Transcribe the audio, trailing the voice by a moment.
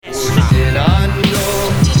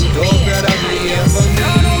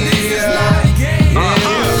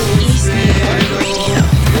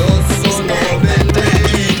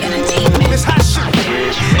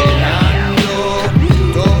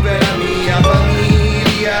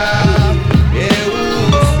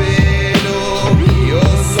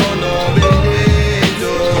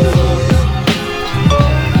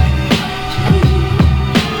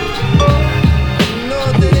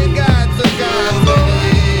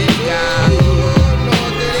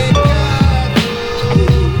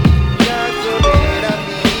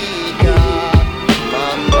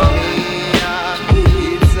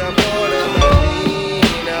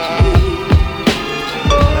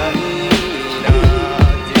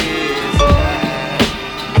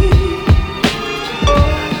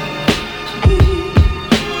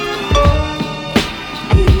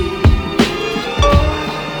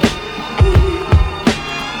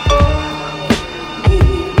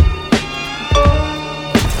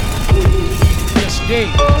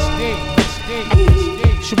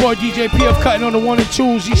It's your boy DJ PF cutting on the 1 and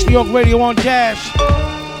 2s, EastNYRadio on Dash.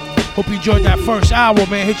 Hope you enjoyed that first hour,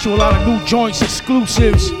 man. Hit you a lot of new joints,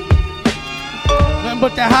 exclusives. Nothing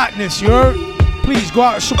but the hotness, you heard? Please go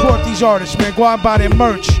out and support these artists, man. Go out and buy their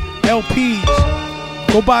merch, LPs.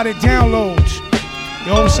 Go buy their downloads. You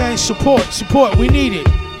know what I'm saying? Support. We need it.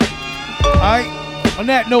 Alright? On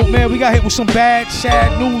that note, man, we got hit with some bad,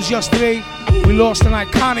 sad news yesterday. We lost an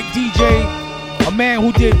iconic DJ, a man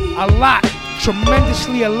who did a lot,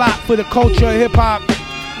 tremendously a lot for the culture of hip-hop.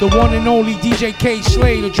 The one and only DJ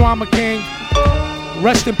Kayslay, the Drama King.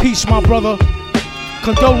 Rest in peace, my brother.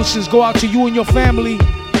 Condolences go out to you and your family.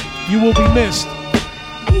 You will be missed.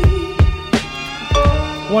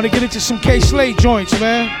 Want to get into some Kayslay joints,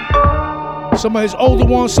 man. Some of his older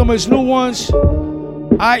ones, some of his new ones.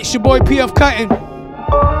 Alright, it's your boy PF Cutting.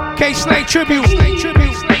 Kayslay tribute.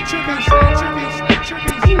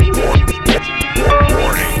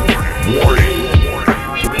 Warning.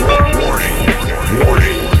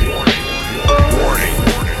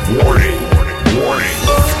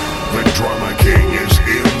 The Drama King is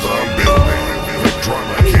in the building. The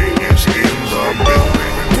Drama King is in the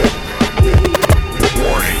building.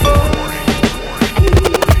 Warning.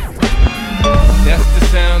 That's the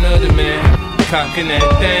sound of the man cocking that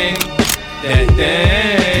thing.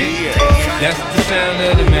 That's the sound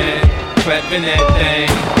of the man clapping that thing.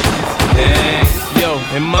 Yo,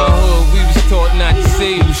 in my hood, we was taught not to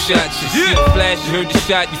say who shot you. See the flash, you heard the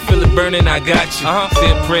shot, you feel it burning, I got you.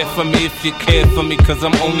 Say a prayer for me if you care for me, cause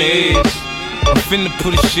I'm on the edge. I'm finna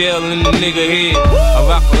put a shell in the nigga head. I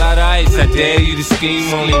rock a lot of ice, I dare you to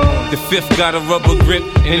scheme on it. The fifth got a rubber grip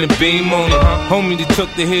and a beam on it. Homie that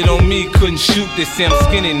took the hit on me couldn't shoot. They say I'm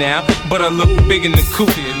skinny now, but I look big in the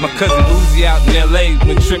coupe. My cousin Uzi out in LA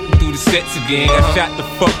went tripping through the sets again. Got shot the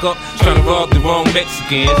fuck up, trying to rob the wrong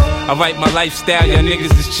Mexicans. I write my lifestyle, y'all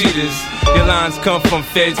niggas is cheaters. Your lines come from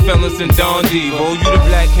feds, fellas, and Don Devo. Oh, you the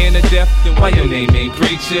black hand of death, then why your name ain't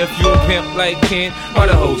Preacher? If you a pimp like Ken, why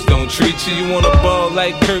the hoes don't treat you? You want a ball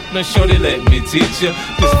like Kirk, now shorty let me teach you.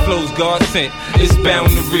 This flow's God sent, it's bound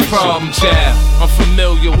to reach problem child, I'm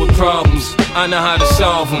familiar with problems, I know how to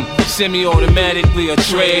solve them. Semi-automatically, a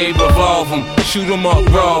tray, revolve them. Shoot them up,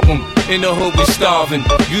 rob them. In the hood we starving.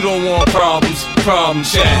 You don't want problems, problem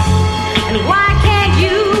child. And why can't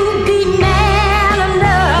you be man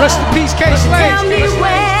enough? Rest in peace, Kayslay. Tell me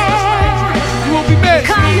where you will be missed.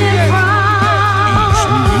 Coming from.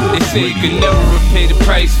 They say you can never repay the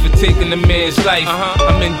price for taking a man's life.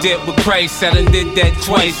 I'm in debt with Christ, I done did that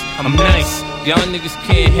twice. I'm nice, y'all niggas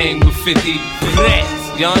can't hang with 50.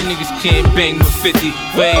 Y'all niggas can't bang with 50.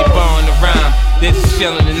 Way bar on the rhyme, there's a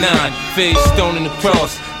shell in the 9. Face stone in the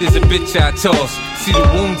cross, there's a bitch I toss. See the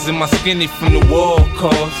wounds in my skinny from the war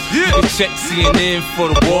cause. You can check CNN for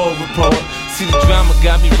the war report. See the drama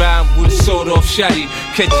got me riding with a sawed off shotty.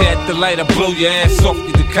 Catch you at the light, I blow your ass off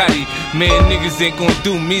the Ducati. Man, niggas ain't gon'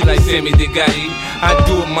 do me like Sammy Degotti. I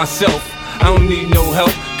do it myself, I don't need no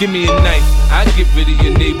help. Give me a knife, I get rid of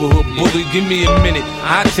your neighborhood bully. Give me a minute,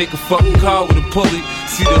 I take a fucking car with a pulley.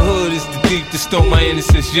 See the hood is the deep that stole my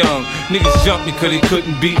innocence young. Niggas jumped me cause they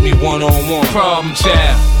couldn't beat me one-on-one. Problem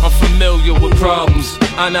child, I'm familiar with problems,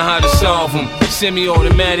 I know how to solve them.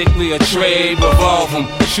 Semi-automatically, a tray, revolve them.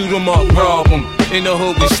 Shoot them up, rob them. In the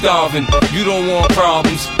hood we starving. You don't want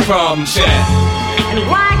problems, problem child. And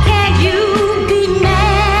why can't you be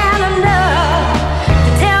man enough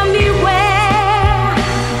to tell me where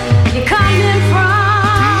you're coming from?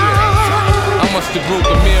 I must have broke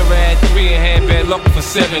a mirror at 3 and had bad luck for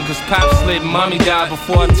 7. Cause Pop slid, mommy died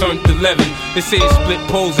before I turned 11. They say you split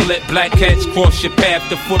poles and let black cats cross your path.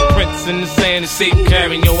 The footprints in the sand is Satan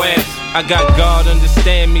carrying your ass. I got God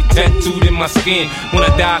understand me tattooed in my skin. When I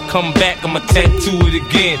die I come back, I'ma tattoo it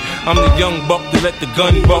again. I'm the young buck that let the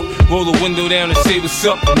gun buck. Roll the window down and say what's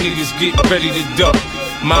up, niggas get ready to duck.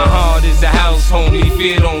 My heart is a house, homie,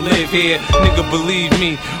 fear don't live here. Nigga, believe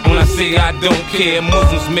me when I say I don't care.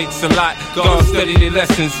 Muslims makes a lot, God study their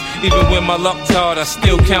lessons. Even when my luck's hard, I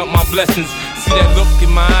still count my blessings. See that look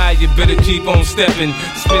in my eye, you better keep on stepping.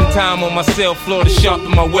 Spend time on my cell floor to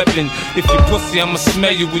sharpen my weapon. If you pussy, I'ma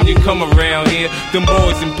smell you when you come around here. Them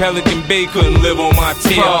boys in Pelican Bay couldn't live on my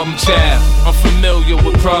tail. Problem child, I'm familiar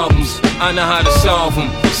with problems, I know how to solve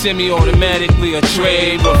them. Semi-automatically, a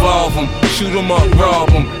tray, revolve them. Shoot them up, rob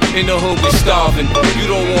them. In the hood we starving. You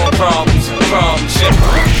don't want problems, problem child.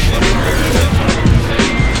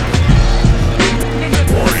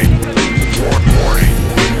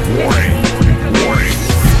 Warning.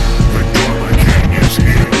 The Drama King is in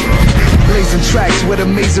the building. Blazing tracks with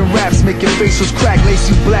amazing raps, making facials crack. Lace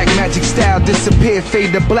you black, magic style, this disappear,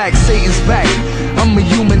 fade to black, Satan's back. I'm a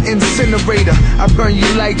human incinerator. I burn you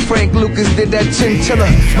like Frank Lucas did that chinchilla.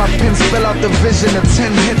 My pen spell out the vision of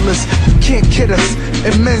 10 Hitlers. Can't kid us,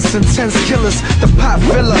 immense intense killers. The pot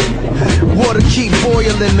filler, water keep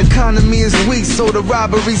boiling. The economy is weak, so the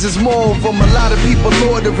robberies is more of them. A lot of people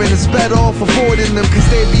ordering, it's better off avoiding them, cause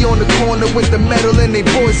they be on the corner with the metal and they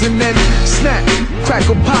poison. Then snap,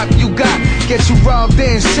 crackle pop, you got, get you robbed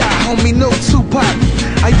and shot. Homie, no Tupac.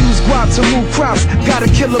 I use guap to move crops, got a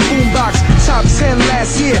killer boombox. Top 10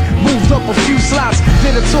 last year, moved up a few slots.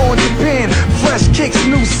 Did a tour in Japan, fresh kicks,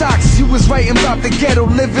 new socks. You was writing about the ghetto,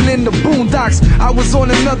 living in the boondocks. I was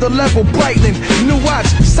on another level, Brightland, new watch,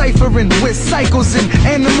 ciphering with cycles and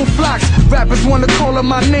animal flocks. Rappers wanna call on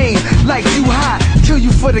my name, like you hot, kill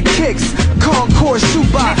you for the kicks. Concord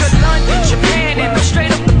shoebox. Nigga London, Japan, and I'm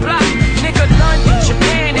straight up the block. Nigga London,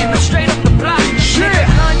 Japan, and I'm straight up the block. Nigga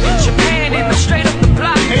London, Japan, and I'm straight up the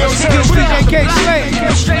block. Hey, yo, DJ Kayslay.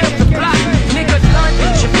 Straight up the block. Nigga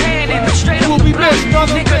London, Japan, and I'm straight up the block. We'll be missed,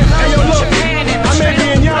 brother. Nigga London, Japan, and I'm straight up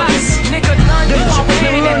the block. Nigga London,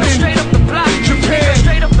 Japan, and I'm straight up the block. Nigga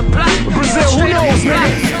straight up the block. Brazil, who knows,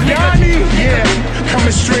 nigga? Yanni, yeah.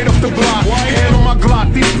 Coming straight off the block, hand on my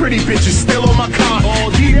Glock. These pretty bitches still on my cock.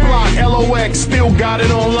 D-Block, LOX, still got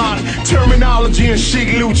it on lock. Termanology and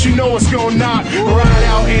Sheek, Louch, you know it's gon' knock. Ride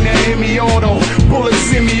out in that semi-auto, bullet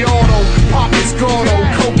semi-auto, pockets gordo,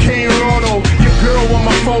 cocaine auto. Your girl want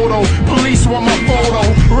my photo, police want my photo.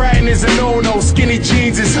 Ratting is a no-no, skinny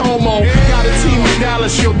jeans is homo. Got a team of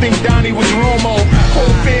Dallas, you'll think Donnie was Romo.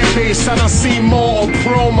 Whole fan base, I done seen more on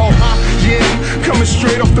promo. Yeah, coming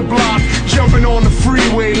straight off the block, jumping on the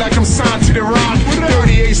freeway like I'm signed to the rock.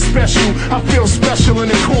 38 special, I feel special in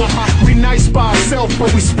the court. We nice by ourselves,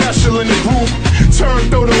 but we special in the group. Turn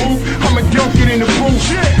through the hoop, I'ma dunk it in the booth.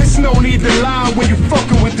 There's no need to lie when you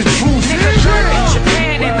fucking with the truth. Nigga London,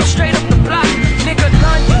 Japan, and I'm straight up the block. Nigga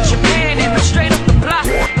London, Japan, and I'm straight up the block.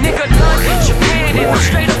 Nigga London, Japan, and I'm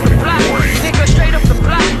straight up the block. Nigga straight up the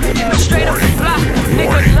block, and I'm straight up the block.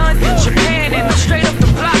 Nigga London, Japan, and I'm straight up the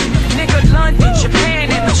block. Nigga London, Japan,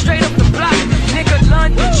 and I'm straight up the block. Nigga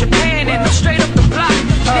London, Japan, and I'm straight up the block.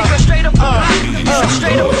 Nigga straight up the block.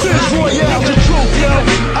 Straight up the block. Royale, the truth, yo.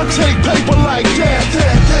 I take paper like that.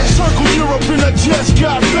 Circle Europe and I just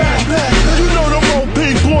got back. You know the OP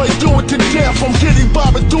boys do it to death. I'm getting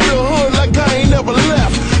bobbing through the hood like I ain't never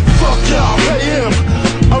left. Fuck y'all, pay him.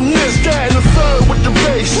 I'm this guy in the third with the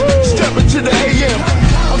bass. Stepping to the AM.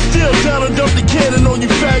 I'm still down and dump the cannon on you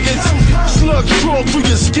faggots. Slugs crawl through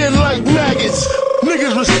your skin like maggots.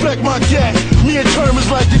 Niggas respect my gat. Me and Term is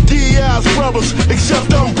like the DI's brothers,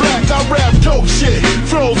 except I'm black. I rap dope shit,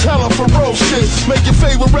 flows hella ferocious. Make your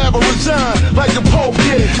favorite rapper resign like the Pope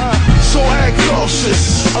did. So act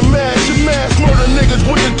cautious. I mash and mass murder niggas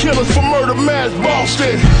with the killers for murder mass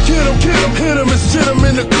Boston. Get 'em, hit 'em and sit 'em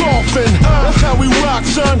in the coffin. That's how we rock,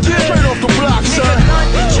 son. Straight off the block, son. Nigga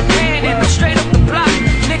London, Japan, and I'm straight up the block.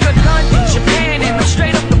 Nigga London, Japan, and I'm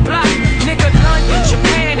straight up the block. Nigga London,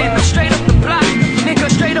 Japan, and I'm straight up the block. Nigga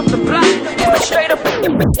straight up the block, straight up.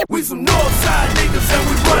 We some Northside niggas and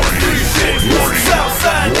we running this shit. We some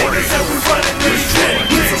Southside niggas and we running this shit.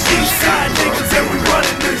 We some Eastside niggas and we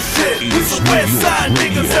running this shit. We some Westside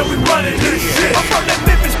niggas and we running this shit. I'm from that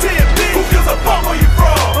Memphis TMB. Who gives a fuck where you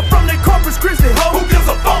from? I'm from that Corpus Christi ho. Who gives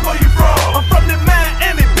a fuck where you from? I'm from that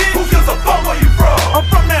Miami bitch. Who gives a fuck where you from? I'm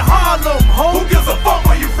from that Harlem ho. Who gives a fuck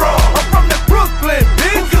where you from? I'm from that Brooklyn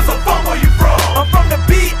bitch. Who gives a fuck where you from? I'm from the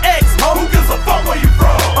BX ho. Who gives a fuck where you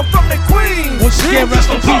from? I'm from the Queens. Once again, rest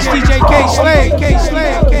in peace, DJ Kayslay.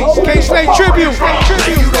 Kayslay tribute.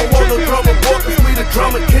 You don't want no drummer boy, cause we the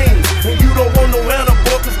drummer kings. And you don't want no Anna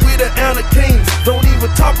boy, cause we the Anna kings. Don't even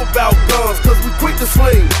talk about guns, cause we quick to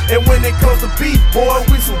sling. And when it comes to beef, boy,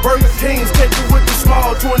 we some Burger Kings. Catch you with the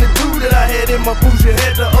small 22 that I had in my boots. You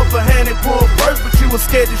had the upper hand and pulled first, but you was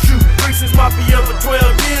scared to shoot. Three since Mafia for 12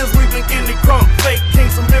 years, we been getting it crunk. Fake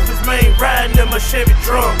kings from Memphis, Maine, riding in my Chevy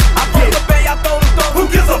drum. I throw the bay, I throw the gun. Who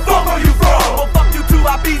gives a fuck where you from? Well, fuck you too,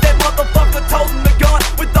 I be that motherfucker toting the gun.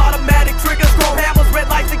 With automatic triggers, chrome hammers, red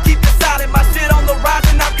lights, and keep you silent. My shit on the rise,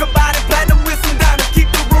 and I'm combining platinum with some diamonds. Keep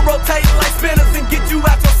the room rotating like spinners and get you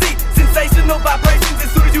out your seat. Sensational vibrations as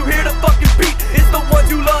soon as you hear the fucking beat. It's the ones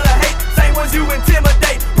you love to hate, same ones you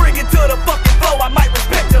intimidate. Bring it to the fucking flow, I might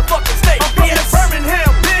respect your fucking state. I'm from the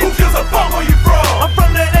Birmingham, bitch. Who gives a fuck where you from? I'm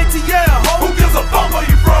from that ATL, ho. Who gives a fuck where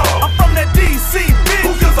you from? I'm from that DC, bitch.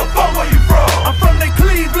 Who gives a fuck where you from? I'm from that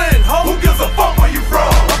Cleveland, ho. Who gives a fuck where you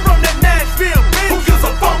from? I'm from that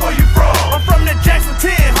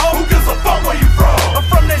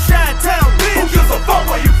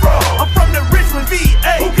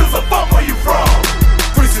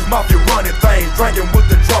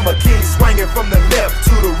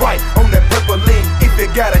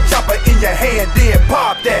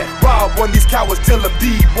when these cowards tell them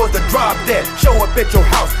D was to drop that. Show up at your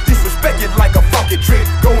house, disrespect it like a funky trick.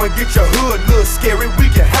 Go and get your hood, little scary, we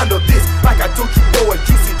can handle this. Like I told you boys,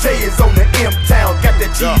 Juicy J is on the M-Town. Got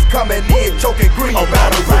that cheese coming in, choking green. I'm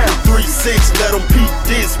out of round 3-6, let them peep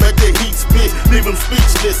this. Make the heat spit, leave them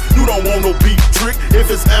speechless. You don't want no beat trick.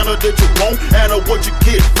 If it's Anna that you want, Anna what you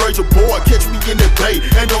get. Frazier boy, catch me in the bay,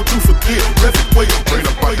 and don't you forget. Straight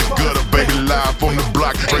up out the gutter, baby, live on the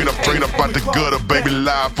block. Straight up out the gutter, baby,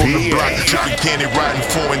 live on the block. Chicken candy riding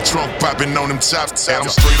foreign trunk, popping on them chops. I'm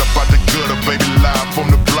straight up out the gutter, baby, live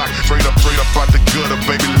on the block. Straight up out the gutter,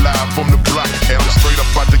 baby, live on the block. I'm straight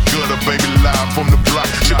up out the gutter, baby, live on the block.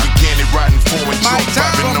 Chicken candy riding foreign trunk,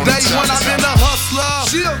 popping on them chops. When I've been a hustler,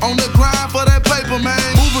 on the grind for that paper,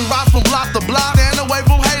 man. Moving rocks from block to block, stand away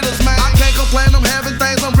from haters, man. I can't complain, I'm having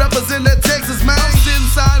things, I'm representing that Texas, man. I'm sitting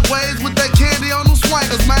sideways with that candy on them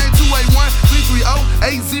swingers, man.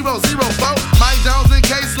 281-330-8004. Mike Jones and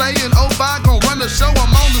Kayslay and 05 gon' run the show.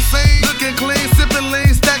 I'm on the scene, looking clean, sipping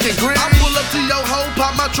lean, stacking green. I pull up to your hoe,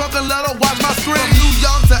 pop my trunk and let her watch my screen. From New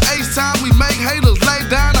York to H-Town, we make haters lay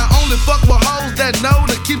down. I only fuck with hoes that know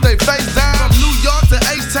to keep their face down. From New York to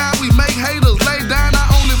H-Town, we make haters lay down. I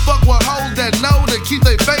only fuck with hoes that know to keep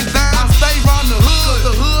their face down. I stay round the hood,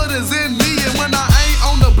 the hood is in me. And when I ain't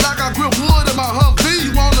on the block, I grip wood in my Humvee.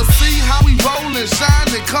 You wanna see how we roll and shine,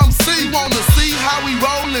 then come see. You wanna see how we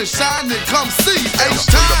roll and shine, then come see. I'm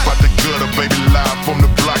straight up out the gutter, baby, live on the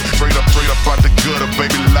block. Straight up out the gutter,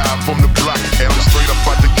 baby, live on the block. I'm straight up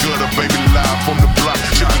out the gutter, baby, live on the block.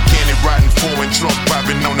 Chicken candy riding foreign trunk,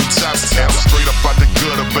 popping on them chops. I'm straight up out the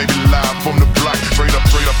gutter, baby, live on the block. Straight up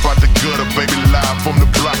out the gutter, baby, live on the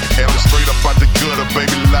block. I'm straight up out the gutter,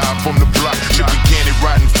 baby, live on the block. Chicken candy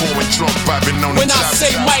riding foreign trunk, popping on them chops. When I say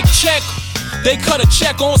mic check, they cut a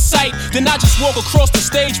check on sight. Then I just walk across the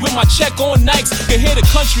stage with my check on Nikes. Can hear the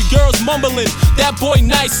country girls mumbling, that boy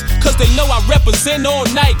nice, cause they know I represent all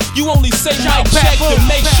night. You only say mic check to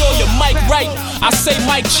make sure your mic right. I say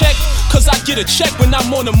mic check cause I get a check when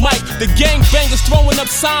I'm on the mic. The gang bangers throwing up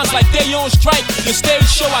signs like they on strike. The stage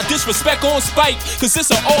show I disrespect on spite, cause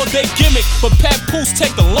it's an all-day gimmick. But Papoose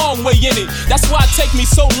take the long way in it. That's why it take me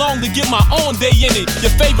so long to get my own day in it.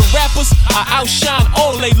 Your favorite rappers, I outshine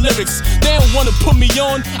all they lyrics. They don't wanna put me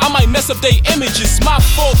on, I might mess up their images. My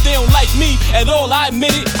fault, they don't like me at all, I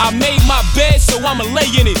admit it. I made my bed, so I'ma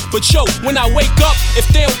lay in it. But yo, when I wake up, if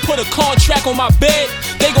they don't put a contract on my bed,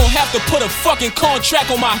 they gon' have to put a fucking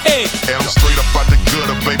contract on my head. I'm straight up out the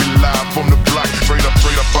gutter, baby, live on the block. Straight up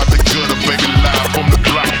out the gutter, baby, live on the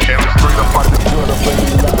block. I'm straight up out the gutter, baby,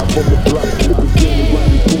 live on the block.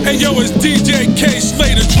 Hey yo, it's DJ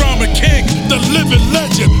Kayslay, the drama king, the living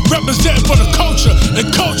legend, representing for the culture, and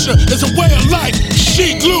culture is a way of life.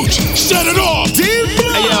 Sheek, Louch, set it off.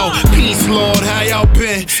 Hey yo, peace Lord, how y'all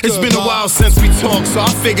been? It's been a while since we talked, so I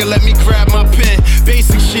figure let me grab my pen.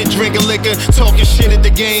 Basic shit, drinking liquor, talking shit at the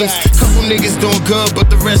games. Couple niggas doing good, but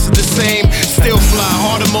the rest is the same. Still fly,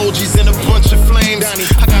 heart emojis and a bunch of flames.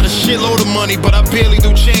 I got a shitload of money, but I barely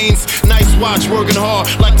do chains. Nice watch, working hard,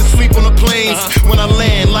 like to sleep on the planes. When I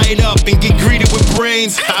land, light up and get greeted with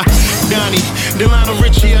brains. Donnie, Delano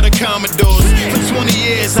Richie of the Commodores. For 20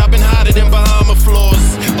 years, I've been hotter than Bahama floors.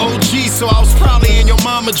 OG, so I was probably in your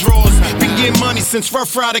mama drawers. Been getting money since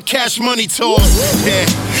Rough Rider Cash Money tours. Yeah,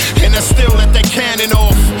 and I still let that cannon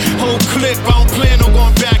off. Whole clip, I don't plan on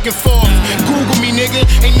going back and forth. Google me, nigga,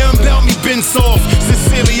 ain't nothing about me been soft.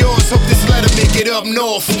 Sincerely yours, hope this letter make it up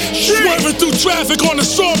north. Swerving through traffic on the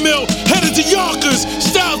sawmill, headed to Yonkers.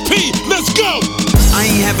 Style P, let's go. I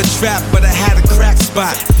ain't have a trap, but I had a crack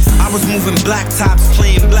spot. I was moving black tops,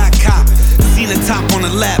 playing black cop. Seen a top on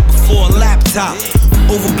a lap before a laptop.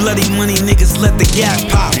 Over bloody money, niggas let the gap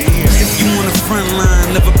pop. If you on the front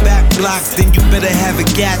line of a back block, then you better have a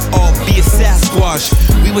gat or be a Sasquatch.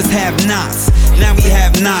 We was have-nots, now we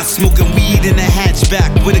have nots. Smoking weed in a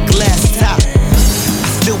hatchback with a glass top. I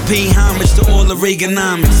still pay homage to all the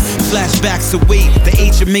Reaganomics. Flashbacks away, the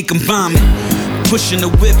age of making vomit. Pushing the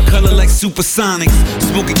whip, color like supersonics.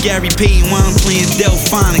 Smoking Gary Payne while I'm playing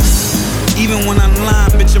Delphonics. Even when I'm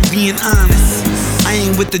lying, bitch, I'm being honest. I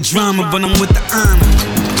ain't with the drama, but I'm with the honor.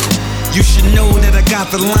 You should know that I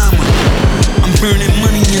got the llama. I'm burning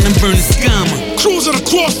money and I'm burning scammer. Cruising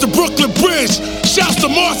across the Brooklyn Bridge. Shouts to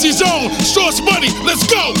Marcy's own. Source money, let's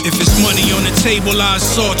go. If it's money on the table, I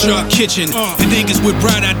assault your kitchen. The niggas with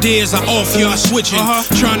bright ideas, I off y'all switching.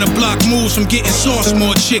 Trying to block moves from getting sauce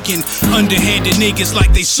more chicken. Underhanded niggas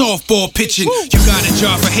like they softball pitching. You got a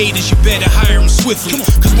job for haters, you better hire them swiftly.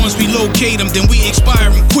 Cause once we locate them, then we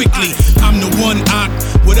expire them quickly. I'm the one op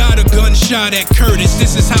without a gunshot at Curtis.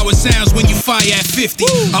 This is how it sounds when you fire at 50.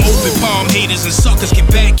 I open palm haters and suckers get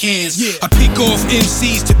backhands. I pick off off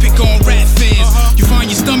MCs to pick on rap fans. You find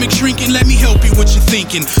your stomach shrinking, let me help you what you're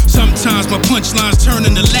thinking. Sometimes my punchlines turn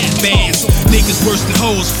into lap bands. Niggas worse than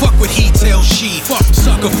hoes, fuck what he tells she.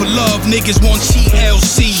 Sucker for love, niggas want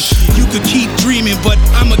TLC. You could keep dreaming, but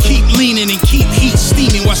I'ma keep leaning and keep heat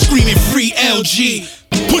steaming while screaming free LG.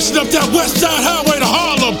 Pushing up that West Side Highway to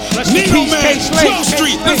Harlem. Nino, man, 12th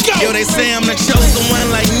Street, let's go. Yo, they say I'm the chosen one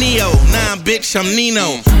like Neo. Nah, bitch, I'm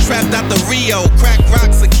Nino. Trapped out the Rio, crack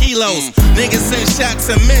rocks of kilos. Niggas send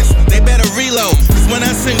shots and miss, they better reload. Cause when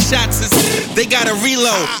I send shots, they gotta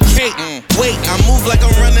reload. Hey, wait, I move like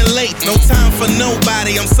I'm running late. No time for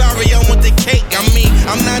nobody, I'm sorry, I want the cake. I mean,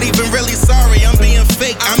 I'm not even really sorry, I'm being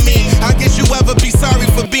fake. I mean, how could you ever be sorry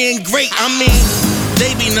for being great? I mean,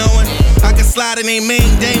 they be knowing I can slide in they main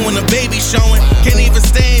dang when the baby showing. Can't even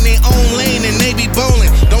stay in their own lane and they be bowling.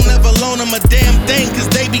 Don't ever loan them a damn thing cause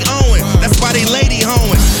they be owing. That's why they lady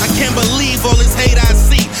hoeing. I can't believe all this hate I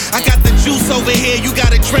see. I got the juice over here, you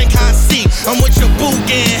gotta drink high C. I'm with your boo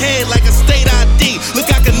getting head like a state ID. Look,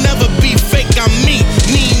 I could never be fake, I'm me,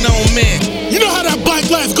 Nino, man. You know how that bike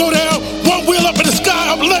life go down? One wheel up in the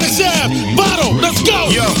sky, up Lettuce Ave. Vado, let's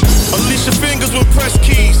go. Yo, unleash your fingers with press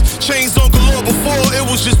keys. Chains on galore before it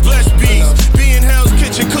was just blessed bees. Being Hell's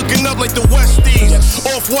Kitchen, cooking up like the Westies.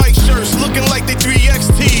 Off-white shirts, looking like they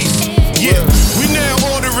 3XTs. Yeah, we now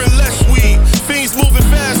ordering less weed. Fiends moving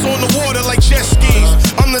fast on the water like jet skis.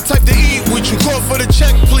 I'm the type to eat with you, call for the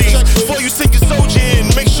check, please. Before you sink your soldier in,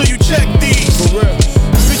 make sure you check these.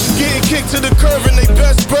 Bitches getting kicked to the curve in they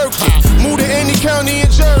best Birkin. Move to any county in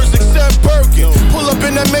Jersey except Birkin. Pull up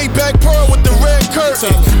in that Maybach Pearl with the red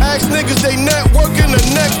curtain. Ask niggas they networking, the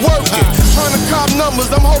neck working. Trying to cop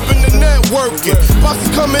numbers, I'm hoping the net working.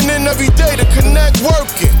 Bosses coming in every day to connect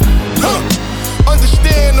working.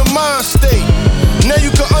 Understand the mind state. Now you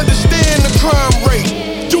can understand the crime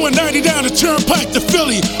rate. Doing 90 down the turnpike to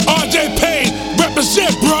Philly. RJ Payne,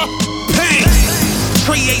 represent, bruh. Payne.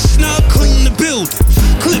 Trey A snug, clean the building.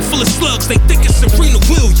 Clip full of slugs, they think it's Serena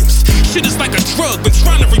Williams. Shit is like a drug, been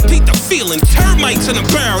trying to repeat the feeling. Termites in a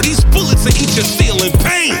barrel, these bullets are each a ceiling.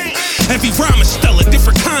 Pain. Every rhyme is stellar,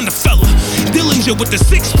 different kind of fella. Dillinger with the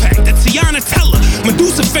six-pack, that Tiana Teller.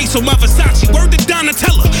 Medusa face on my Versace, word to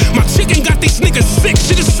Donatella. My chicken got these niggas sick,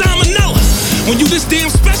 shit is salmonella. When you this damn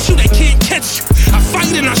special, they can't catch you. I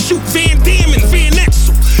fight and I shoot Van Damme and Van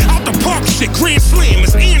Exel. Out the park shit, Grand Slam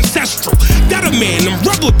is ancestral. That a man, them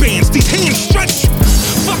rubber bands, these hands stretch you.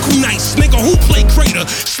 Fuck who nice, nigga, who play crater?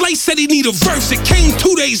 Slay said he need a verse, it came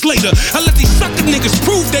 2 days later. I let these sucker niggas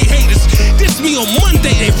prove they haters. Diss me on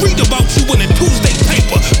Monday, they read about you in a Tuesday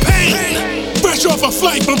paper. Pain. Fresh off a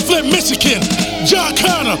flight from Flint, Michigan. John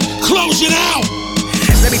Connor, close it out.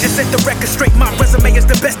 Let me just set the record straight, my resume is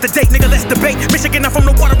the best to date. Nigga, let's debate. Michigan, I'm from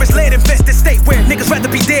the water, it's lead infested state where niggas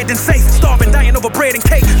rather be dead than safe. Starving, dying over bread and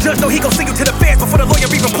cake. Judge know he gon' send you to the feds before the lawyer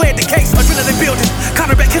even pled the case. Adrenaline building,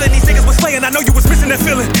 Conrad killing these niggas was slaying. I know you was missing that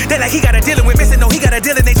feeling. That like he got a dealing with missing, no he got a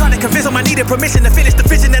dealing. They trying to convince him I needed permission to finish the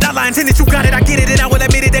vision that I intended. You got it, I get it, and I will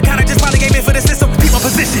admit it. That kinda just probably aiming for the system. Keep my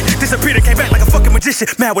position, disappeared and came back like a fucking magician.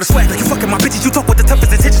 Mad with a swag like you fucking my bitches. You talk with the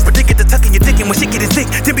toughest intentions, but get the tucking your dick in when shit getting thick.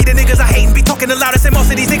 Then be the niggas I hate and be talking the loudest, and most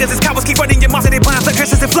of these niggas is cowards. Keep running your mouth and they buying like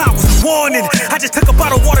Christmas and flowers. Warning, I just took a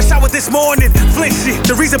bottle of water shower this morning. Flint shit,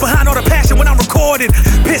 the reason behind all the passion when I'm recording.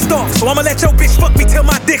 Pissed off, so I'ma let your bitch fuck me till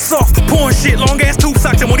my dick's off. Porn shit, long ass tube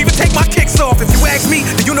socks and won't even take my kicks off. If you ask me,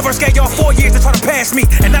 the universe gave y'all 4 years to try to pass me.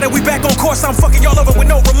 And now that we back on course, I'm fucking y'all over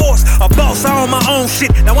with no remorse. A boss, I own my own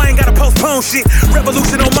shit, now I ain't gotta postpone shit.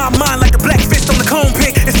 Revolution on my mind like the black fist on the cone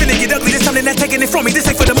pick. It's finna get ugly, this time they're not taking it from me. This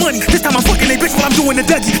ain't for the money, this time I'm fucking they bitch while I'm doing the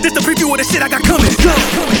Dougie. This the preview of the shit I got coming.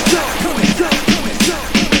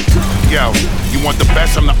 Yo, you want the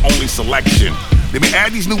best, I'm the only selection. Let me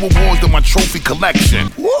add these new awards to my trophy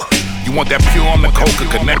collection. You want that pure on the coca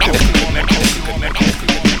connection.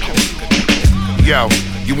 Yo,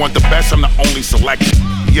 you want the best, I'm the only selection.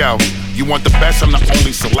 Yo, you want the best, I'm the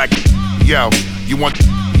only selection. Yo, you want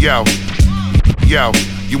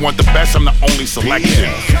the best, I'm the only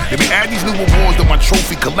selection. Let me add these new awards to my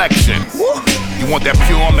trophy collection. You want that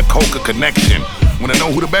pure on the coca connection. When I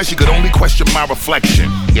know who the best, you could only question my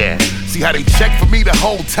reflection. Yeah, see how they check for me the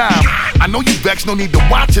whole time. I know you vexed, no need to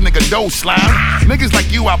watch a nigga do slime. Niggas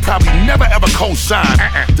like you, I'll probably never ever co-sign.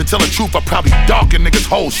 To tell the truth, I probably darken niggas'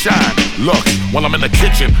 whole shine. Look, while I'm in the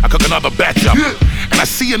kitchen, I cook another batch up. And I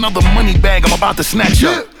see another money bag I'm about to snatch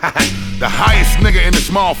up. The highest nigga in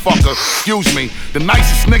this motherfucker, excuse me, the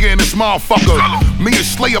nicest nigga in this motherfucker. Me and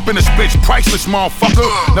Slay up in this bitch, priceless motherfucker.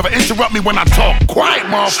 Never interrupt me when I talk, quiet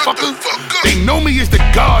motherfucker. They know me as the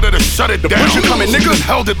god of the shut it down. The pressure coming, nigga.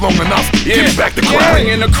 Hell held it long enough. Give me back the crown.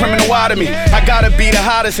 Bringing the criminal out of me. I gotta be the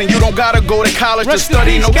hottest, and you don't gotta go to college to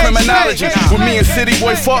study no criminology. When me and City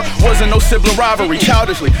Boy fought, wasn't no sibling rivalry.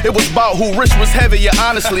 Childishly, it was about who rich was heavier.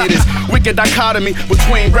 Honestly, this wicked dichotomy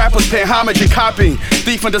between rappers paying homage and copying.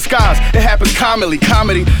 Thief in disguise, it happens commonly.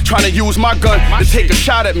 Comedy, trying to use my gun to take a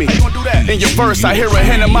shot at me. In your verse, I hear a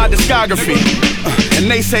hint of my discography. And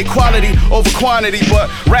they say quality over quantity, but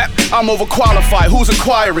rap, I'm overqualified. Who's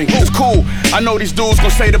acquiring? It's cool. I know these dudes gon'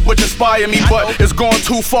 say the butch inspire me, but it's going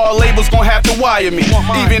too far. Labels gon' have to wire me.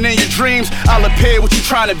 Even in your dreams, I'll appear what you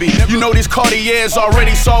trying to be. You know these Cartiers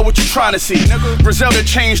already saw what you trying to see. Griselda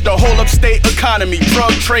changed the whole upstate economy.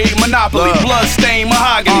 Drug trade, monopoly, blood stain,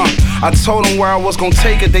 mahogany. I told them where I was gon'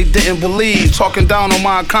 take it, they didn't believe. Talking down on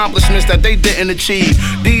my accomplishments that they didn't achieve.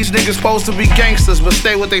 These niggas supposed to be gangsters, but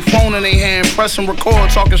stay with their phone in their hand, press and record,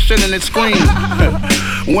 talking shit in their screen.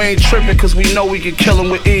 We ain't tripping cause we know we can kill him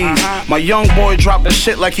with ease. My young boy dropping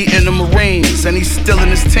shit like he in the Marines, and he's still in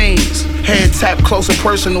his teens. Head tap close and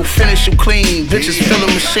personal, finish you clean. Bitches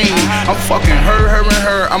feeling machine. I'm fucking her, and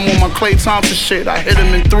her. I'm on my Clay Thompson shit, I hit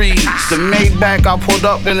him in threes. The Maybach I pulled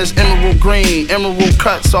up in his emerald green. Emerald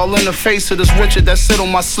cuts all in the face of this Richard that sit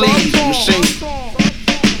on my sleeve. Machine.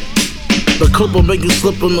 The clipper make you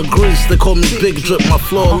slip in the grease. They call me Big Drip. My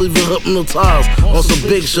floor leave you hypnotized on some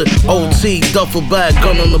big shit. OT, duffel bag,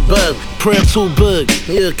 gun on the bed. Prayer too big,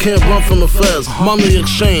 yeah, can't run from the feds. Money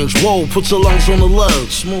exchange, whoa, put your lungs on the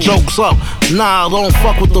ledge. Jokes up, nah, don't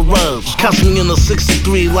fuck with the reds. Catch me in the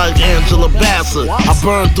 63 like Angela Bassett. I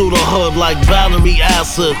burn through the hood like battery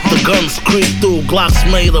acid. The guns creep through, Glocks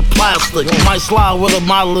made of plastic. Might slide with a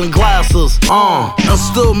model in glasses. And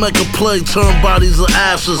still make a play, turn bodies to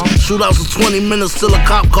ashes. Shootouts for 20 minutes till a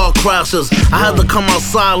cop car crashes. I had to come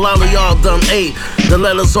outside, a lot of y'all done ate. The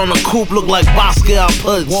letters on the coupe look like Basquiat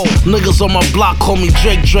puds. Niggas on my block call me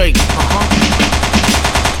Drake.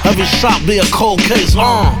 Every shot be a cold case.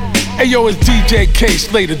 Hey yo, it's DJ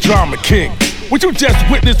Kayslay, the drama king. What you just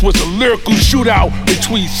witnessed was a lyrical shootout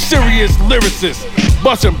between serious lyricists,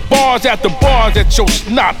 busting bars after bars at your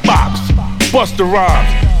snot box. Busta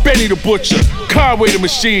Rhymes, Benny the Butcher, Conway the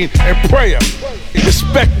Machine, and PRAYAH.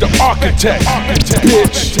 Respect the architect.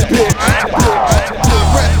 Bitch. I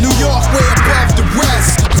rep New York way above the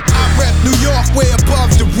rest. I rep New York way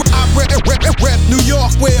above the rest. I rep New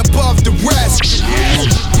York way above the rest.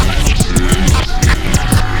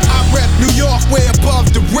 I rep New York way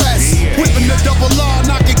above the rest. Whipping the double R,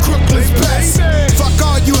 knocking Crooklyn's best. Fuck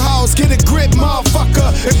all you hoes, get a grip,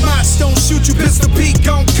 motherfucker. If Mots don't shoot you, Pistol Pete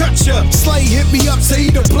gon' cut ya. Slay hit me up, say he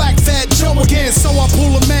the black fat Joe again. So I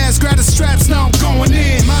pull a mask, grab the straps, now I'm going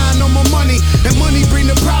in. Mine on my money, and money bring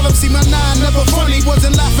the problems. See my nine never funny,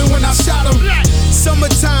 wasn't laughing when I shot him.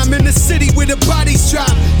 Summertime in the city where the bodies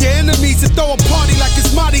drop. Your enemies to throw a party like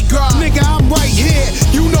it's Mardi Gras. Nigga, I'm right here,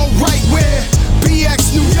 you know right where.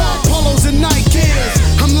 BX New York, polos and Nikes.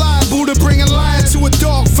 I'm liable to bring a lion to a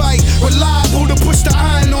dog fight. Reliable to push the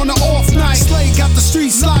iron on the off night. Slay got the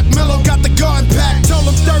streets locked, Mello got the gun packed. Told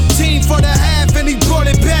him 13 for the half and he brought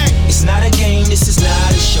it back. It's not a game, this is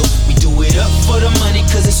not a show. We do it up for the money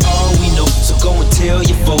cause it's all we know. So go and tell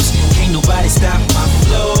your folks, can't nobody stop my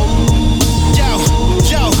flow.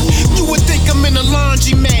 Yo, you would think I'm in a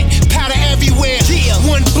laundromat, powder everywhere. Yeah.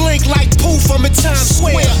 One blink like poof, I'm in Times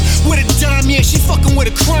Square. With a dime, yeah, she fucking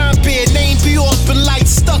with a crime bear. Name be off and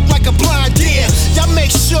lights stuck like a blind deer. Y'all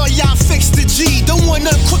make sure y'all fix the G. Don't want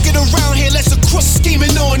nothing crooked around here, let's a crook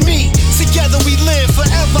scheming on me. Together we live,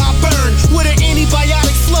 forever I burn. With an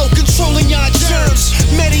antibiotic flow, controlling y'all germs.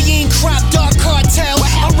 Medellin crop, dark cartel.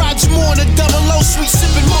 I ride you more on a double O, sweet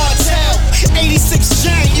sipping Martell. 86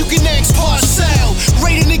 giant, you can ask Parcel.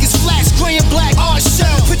 Rated niggas flash, gray and black, art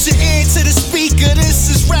shell. Put your ear to the speaker, this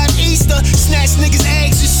is rap Easter. Snatch niggas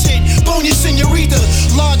eggs and shit, bone your senorita.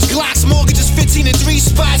 Large Glocks, mortgages 15 in 3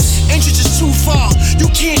 spots. Entry just too far, you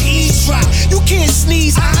can't eavesdrop. You can't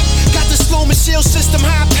sneeze, got the slow Michelle system,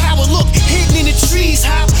 high power. Look, hidden in the trees,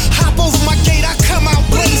 hop over my gate, I come out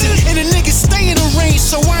blazing. And the niggas stay in the range,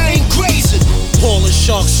 so I ain't grazing. Ballin'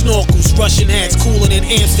 shark snorkels, Russian hats, cooler than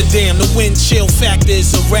Amsterdam. The wind chill factor is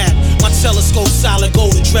a rap. My telescope solid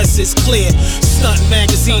gold, the dress is clear. Stuntin'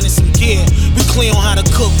 magazine and some gear. We clear on how to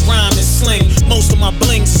cook, rhyme, and sling. Most of my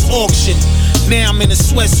blings is auction. Now I'm in a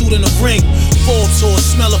sweatsuit and a ring. Fall tour,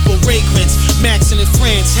 smell up a fragrance. Maxin in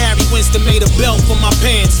France, Harry Winston made a belt for my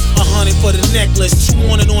pants. 100 for the necklace,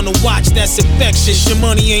 200 on the watch, that's infectious. Your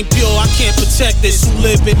money ain't pure, I can't protect this. Who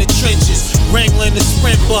live in the trenches, wrangling the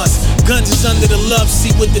sprint bus. Guns is under the love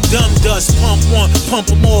seat with the dumb dust. Pump one, pump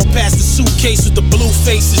them all past the suitcase with the blue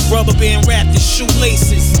faces. Rubber band wrapped in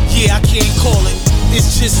shoelaces. Yeah, I can't call it.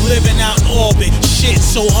 It's just living out in orbit. Shit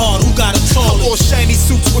so hard, who got a toilet? I wore shiny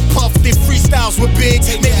suits with puff, their freestyles were big.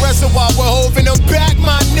 They reservoir with Hov in the back,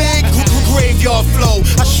 my nigga. Graveyard flow,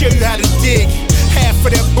 I show you how to dig. Half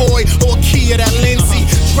of that boy, or a key of that Lindsay.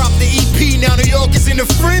 Drop the EP, now New York is in a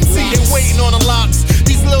frenzy. They waiting on the locks.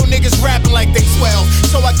 These little niggas rapping like they 12,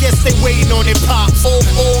 so I guess they waiting on their pops. Old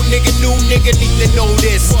nigga, new nigga need to know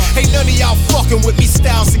this. Ain't none of y'all fucking with me,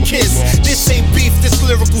 Styles and Kiss. This ain't beef, this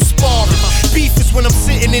lyrical sparring. Beef is when I'm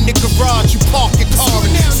sitting in the garage, you park your car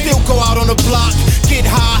and still go out on the block, get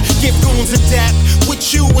high, give goons a dap. With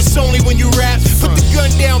you, it's only when you rap. Put the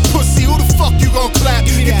gun down, pussy, who the fuck you gon' clap?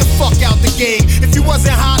 Get the fuck out the game. If you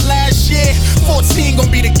wasn't hot last year, 14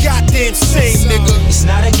 gon' be the goddamn same, nigga. It's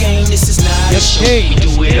not a game, this is not a show.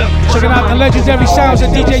 Checking out the legendary sounds of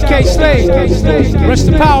DJ Kayslay. Rest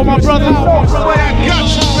in power, my brother. I got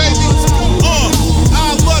you, baby.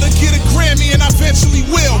 I'd love to get a Grammy and I eventually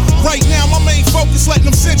will. Right now, my main focus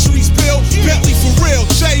letting them centuries build. Bentley for real,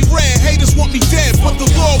 J-Red, haters want me dead, but the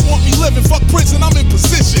Lord want me living. Fuck prison, I'm in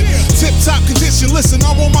position. Tip-top condition, listen,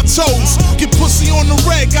 I'm on my toes. Get pussy on the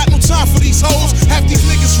red, got no time for these hoes. Half these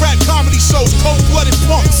niggas rap comedy shows, cold-blooded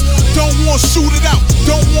punks. Don't want shoot it out,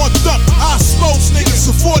 don't want thump. I expose niggas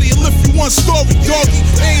to 40 and lift you one story, doggy.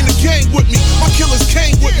 They ain't a gang with me, my killers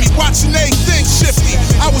came with me. Watching everything shifty.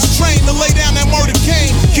 I was trained to lay down that murder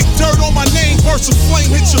game. Kick dirt on my name, burst a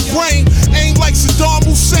flame, hit your brain. Aim like Saddam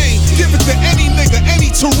Hussein, give it to any nigga,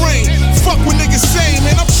 any terrain. Fuck what niggas say,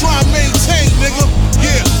 man, I'm trying to maintain, nigga.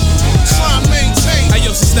 Yeah, trying to maintain. Hey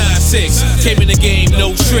yo, since 9-6, came in the game,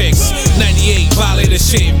 no tricks. 98, violated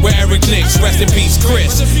shit, where Eric Nicks, rest in peace,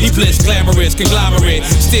 Chris. He blitz, glamorous, conglomerate,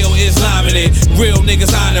 still Islamic it. Real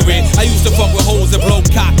niggas honor it. I used to fuck with hoes that blow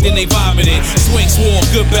cock, then they vomited. Swing swore,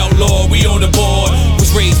 good belt law, we on the board.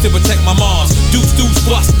 Was raised to protect my moms. Deuce,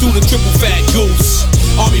 bust through the triple fat goose.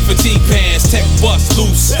 Army fatigue pants, tech bust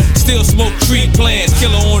loose. Still smoke tree plants,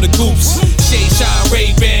 killer on the goose. Shade shine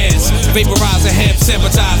Ray-Bans, vaporizer, hemp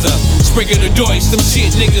sanitizer. Sprinkle the Deutsch, them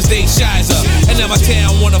shit niggas they shizer. And now my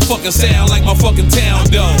town wanna fucking sound like my fucking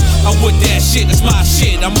town though. I'm with that shit, that's my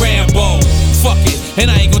shit, I'm Rambo. Fuck it,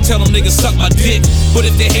 and I ain't gon' tell them niggas suck my dick. But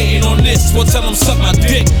if they hating on this, we'll tell them suck my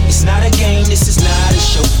dick. It's not a game, this is not a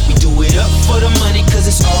show. We do it up for the money, cause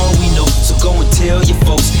it's all we know. So go and tell your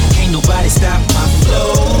folks, can't nobody stop my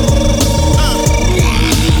flow.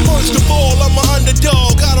 First of all, I'm an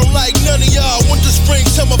underdog. I don't like none of y'all. Winter, spring,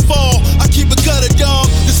 summer, fall. I keep it gutter, dog.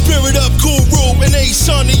 The spirit of Guru and a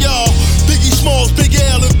son of y'all. Biggie Smalls, Big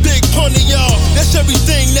L, and Big Pun of y'all. That's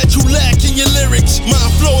everything that you lack in your lyrics. My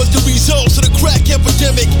flow is the results of the crack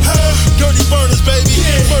epidemic. Dirty burners, baby.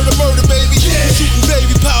 Murder, baby. Shooting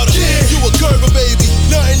baby powder. You a Gerber, baby.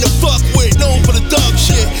 Nothing to fuck with. Known for the dog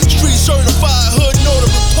shit. Street certified, hood, know the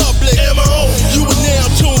Republic. You are now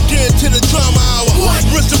tuned in to the drama hour.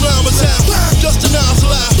 Rinse the rhymes out. Justin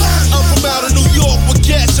Osler. I'm from out of New York with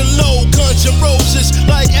gas and low guns and roses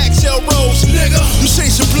like Axl Rose. Nigga, you say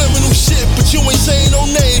subliminal shit, but you ain't saying no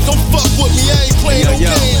names. Don't fuck with me, I ain't playing no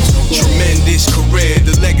games. Tremendous career,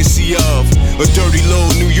 the legacy of a dirty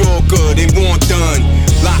little New Yorker. They want done.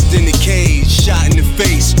 Locked in the cage, shot in the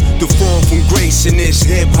face. The fall from grace in this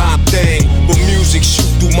hip hop thing. But music shoot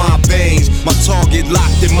through my veins. My target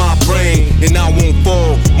locked in my brain, and I won't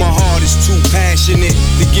fall. My heart is too passionate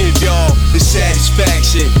to give y'all the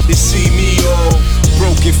satisfaction to see me all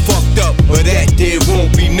broken, fucked up, but that there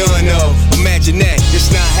won't be none of. Imagine that,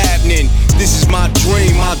 it's not happening. This is my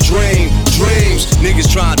dream, dreams. Niggas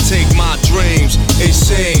trying to take my dreams. It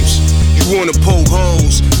seems you wanna poke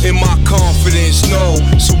holes in my confidence. No,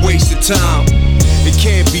 it's a waste of time. It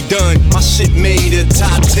can't be done. My shit made of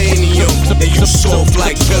titanium, and you soft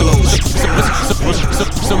like pillows.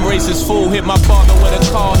 Some racist fool hit my father with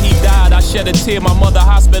a car, he died. I shed a tear, my mother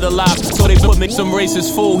hospitalized, so they put me. Some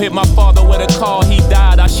racist fool hit my father with a car, he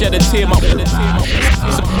died. I shed a tear,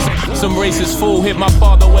 Some racist fool hit my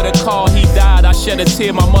father with a car, he died. I shed a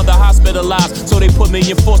tear. My mother hospitalized, so they put me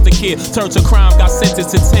in foster care. Turned to crime, got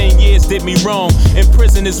sentenced to 10 years, did me wrong. In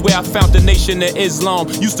prison is where I found the Nation of Islam.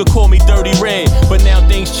 Used to call me Dirty Red, but now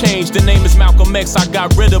things changed. The name is Malcolm X, I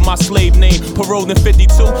got rid of my slave name. Paroled in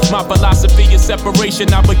 52, my philosophy is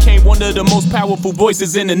separation. I became one of the most powerful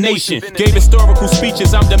voices in the nation. Gave historical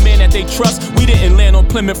speeches, I'm the man that they trust. We didn't land on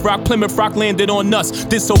Plymouth Rock landed on us.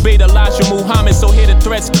 Disobeyed Elijah Muhammad, so here the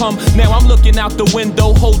threats come. Now I'm looking out the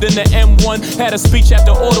window, holding the M1. Had a speech at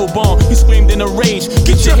the Autobahn, he screamed in a rage.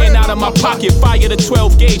 Get your hand out of my pocket, fire the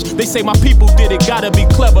 12 gauge. They say my people did it, gotta be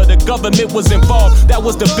clever. The government was involved, that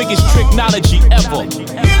was the biggest technology ever.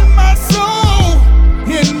 In my soul,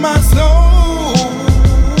 in my soul,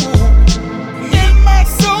 in my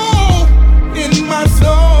soul, in my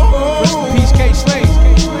soul. Rest in peace, Kayslay.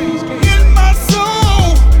 In my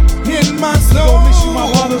soul, in my soul. Gonna miss you, my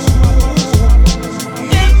brothers.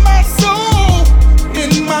 In my soul,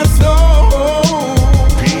 in my soul.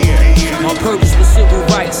 On purpose for civil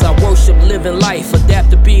rights, I worship living life.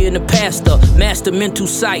 Adapt to being a pastor, master mental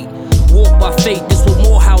sight. Walk by faith, this what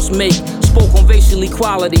Morehouse make. Spoke on racial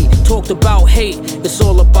equality, talked about hate. It's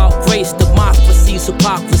all about race, democracy's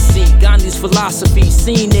hypocrisy. Gandhi's philosophy,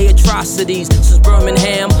 seen their atrocities. Since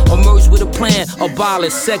Birmingham emerged with a plan,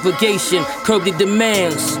 abolish segregation, curb the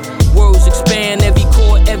demands. Words expand, every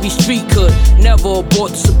court, every street could never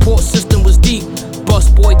abort. The support system was deep. Bus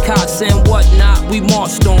boycotts and whatnot, we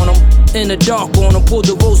marched on them. In the dark on them, pulled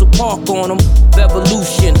the Rosa Parks on them.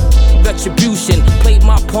 Revolution, retribution, played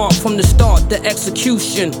my part from the start, the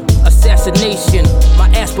execution. Assassination, my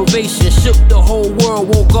aspiration shook the whole world,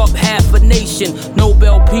 woke up half a nation.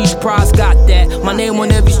 Nobel Peace Prize got that. My name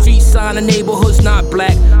on every street sign, the neighborhood's not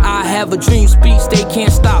black. I have a dream speech, they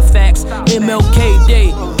can't stop facts. MLK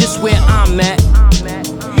Day, this where I'm at.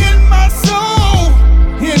 In my soul,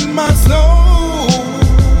 in my soul.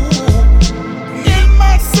 In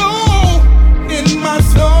my soul, in my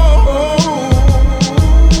soul,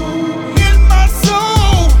 in my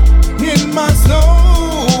soul, in my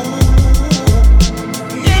soul,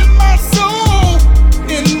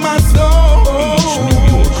 in my soul.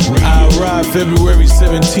 I arrived February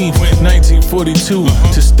 17th, 1942,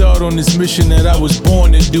 to start on this mission that I was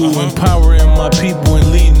born to do, empowering my people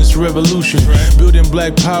and leading this revolution. Building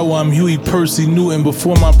black power, I'm Huey Percy Newton.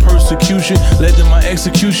 Before my persecution led to my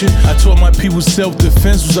execution, I taught my people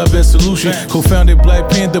self-defense was our best solution. Co-founded Black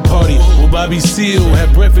Panther Party with Bobby Seale,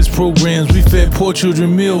 had breakfast programs, we fed poor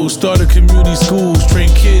children meals, started community schools,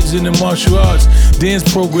 trained kids in the martial arts, dance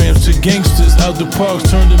programs to gangsters out the parks,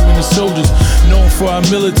 turned them into soldiers, known for our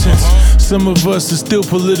militants. Some of us are still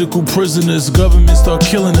political prisoners. Government start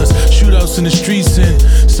killing us. Shootouts in the streets and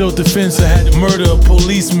self-defense. I had to murder a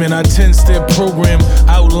policeman. Our 10-step program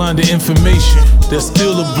outlined the information. That's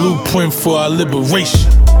still a blueprint for our liberation.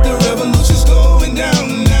 The revolution's going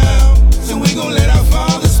down now, so we gon' let our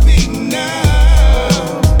father speak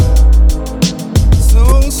now.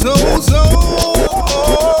 So.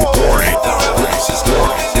 Warning. The revolution's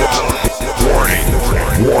going down.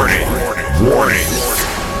 Warning.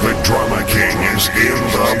 The Drama King is in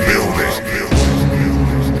the building.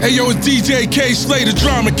 Hey yo, it's DJ Kayslay, the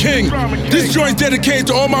Drama King. This joint's dedicated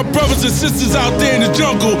to all my brothers and sisters out there in the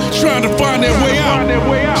jungle trying to find their way out.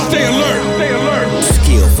 Stay alert.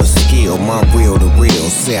 Skill for skill, my real to real.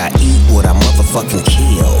 Say I eat what I motherfucking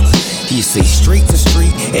kill. He say street to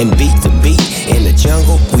street and beat to beat. In the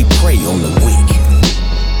jungle, we prey on the weak.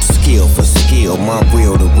 Skill for skill, my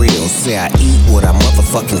real to real. Say I eat what I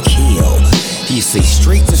motherfucking kill. He say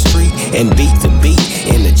street to street and beat to beat.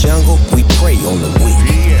 In the jungle, we prey on the weak.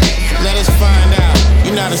 Let us find out,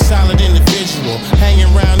 you're not a solid individual. Hanging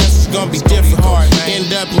around us is gonna be different.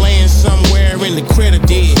 End up laying somewhere in the critter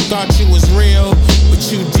dead. Thought you was real, but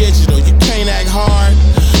you digital. You can't act hard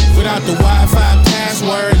without the Wi-Fi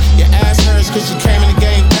password. Your ass hurts cause you came in the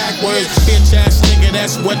game backwards. Bitch ass nigga,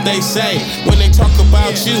 that's what they say. When they talk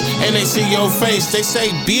about you and they see your face, they say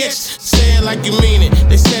bitch, say it like you mean it.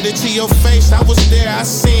 They said it to your face, I was there, I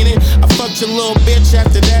seen it. I fucked your little bitch,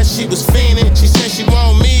 after that she was fiending. She said she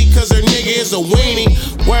want me cause her nigga is a weenie.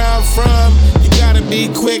 Where I'm from, you gotta be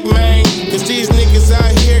quick, man, cause these niggas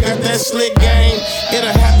out here got that slick game.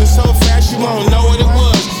 It'll happen so fast you won't know what it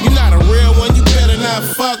was. You're not a real one, you better not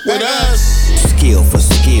fuck with us. Skill for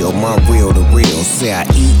skill, my real to real. Say I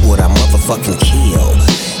eat what I motherfucking kill.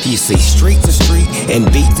 He say street to street and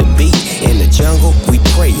beat to beat. In the jungle, we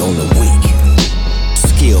prey on the weak.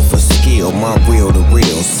 Skill for skill, my real to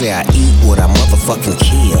real. Say I eat what I motherfucking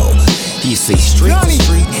kill. He say street to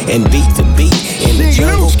street and beat to beat. In the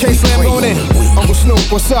jungle, we prey on the weak. Uncle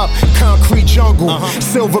Snoop, what's up? Concrete jungle,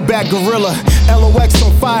 silverback gorilla. LOX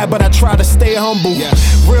on fire, but I try to stay humble.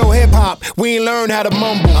 Real hip hop, we ain't learn how to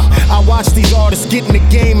mumble. I watch these artists get in the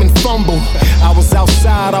game and fumble. I was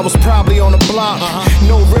outside, I was probably on the block.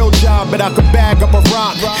 No real job, but I could bag up a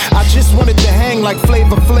rock. I just wanted to hang like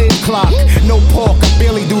Flavor Flav clock. No pork, I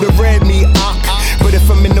barely do the red meat. But if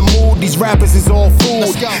I'm in the mood, these rappers is all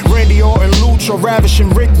food. Randy Orton, Louch, or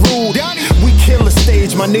ravishing Rick Rude. We kill the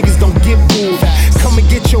stage, my niggas don't get booed. Come and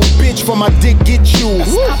get your bitch for my dick, get you.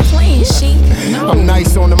 Stop playing, Sheek. No. I'm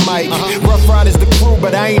nice on the mic. Rough Riders the crew,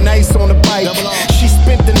 but I ain't nice on the bike. She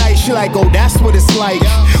spent the night, she like, oh, that's what it's like.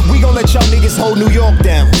 We gon' let y'all niggas hold New York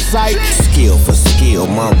down. Sight. Skill for skill,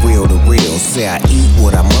 my real to real. Say I eat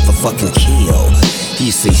what I motherfucking kill.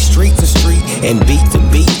 He say street to street and beat to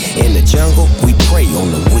beat. In the jungle, we prey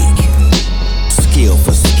on the weak. Skill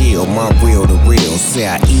for skill, my real to real. Say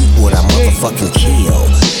I eat what I motherfucking kill.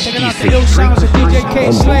 Checking out the ill sounds of DJ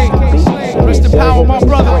Kayslay. Rest in power, my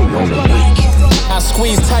brother. I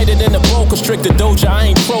squeeze tighter than a broke constrictor doja. I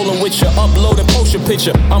ain't trolling with ya. Upload and post your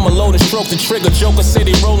picture. I'ma load and stroke the trigger. Joker say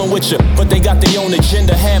they rolling with ya, but they got their own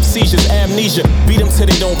agenda. Have seizures, amnesia. Beat them till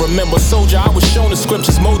they don't remember. Soldier, I was shown the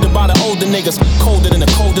scriptures molded by the older niggas. Colder than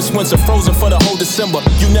the coldest winter, frozen for the whole December.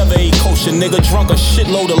 You never ate kosher, nigga. Drunk a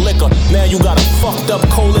shitload of liquor. Now you got a fucked up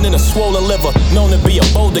colon and a swollen liver. Known to be a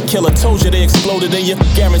boulder killer. Told you they exploded in you.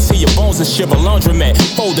 Guarantee your bones and shiver. Laundromat.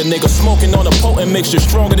 Folder nigga. Smoking on a potent mixture.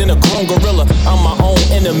 Stronger than a grown gorilla. I'm my own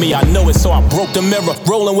enemy, I know it, so I broke the mirror.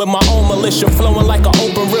 Rolling with my own militia, flowing like an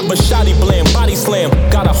open river. Shotty blam, body slam,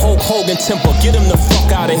 got a Hulk Hogan temper. Get him the fuck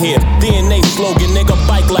out of here. DNA slogan, nigga,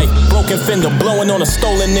 bike light, broken fender, blowing on a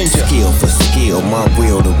stolen ninja. Skill for skill, my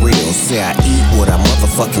real to real. Say I eat what I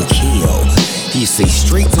motherfucking kill. He say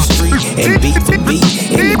street to street and beat to beat.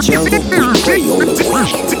 In the jungle, we prey on the weak.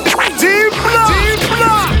 Deep block, deep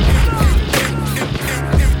block,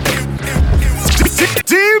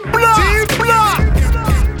 deep block, deep block.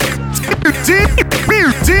 Deep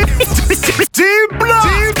block,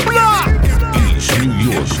 deep block.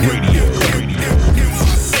 EastNYRadio.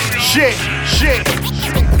 Shit.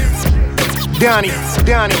 Donnie,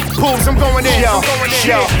 Pools, I'm going in. Yo.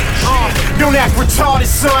 Don't act retarded,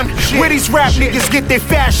 son. Where these rap niggas get their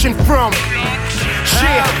fashion from?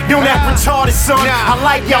 Shit, don't act retarded, son. I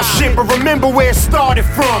like y'all shit, but remember where it started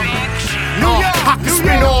from. I can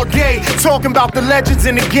spend all day talking about the legends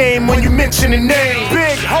in the game when you mention the name.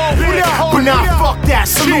 Big Ho, but nah, fuck that.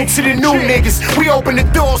 Salute to the new niggas. We open the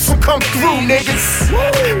doors, so come through, niggas.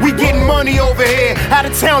 We getting money over here. Out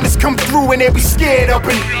of towners come through and they be scared up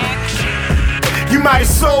and. You might have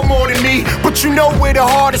sold more than me, but you know where the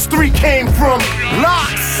hardest 3 came from.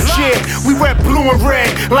 Locks. Yeah, we rep blue and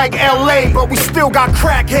red like LA, but we still got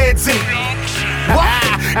crackheads and.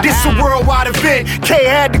 What? This a worldwide event. K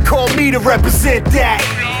had to call me to represent that.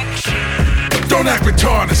 Don't act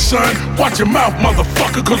retarded, son. Watch your mouth,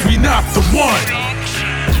 motherfucker, cause we not the one.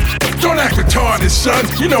 Don't act retarded, son.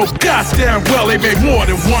 You know goddamn well they made more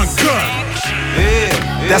than one gun.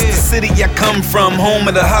 That's the city I come from, home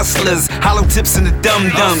of the hustlers, hollow tips and the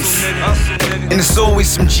dum-dums. And it's always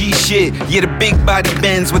some G shit. Yeah, the big body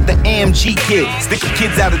Benz with the AMG kit. Stick up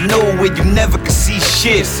kids out of nowhere, you never could see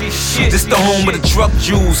shit. This the home of the truck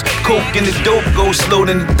jewels. Coke and the dope go slow,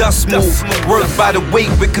 then the dust move. Work by the weight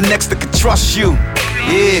with connects that can trust you.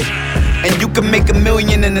 Yeah. And you can make $1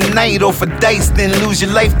 million in a night off of dice, then lose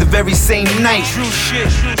your life the very same night. True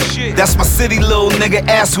shit. That's my city, little nigga.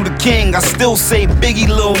 Ask who the king. I still say Biggie,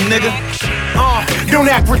 little nigga. Don't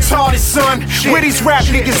act retarded, son. Where these rap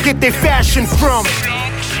niggas get their fashion from?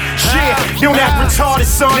 Shit, don't act retarded,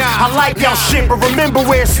 son. I like y'all shit, but remember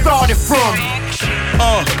where it started from.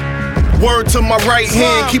 Word to my right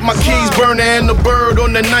hand, keep my keys burning and the bird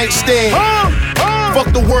on the nightstand.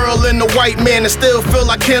 Fuck the world and the white man, and still feel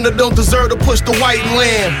like Canada don't deserve to push the white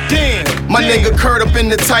land. Damn, my nigga Kurt up in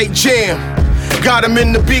the tight jam. Got him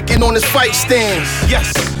in the beacon on his fight stands.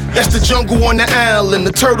 Yes, that's the jungle on the island.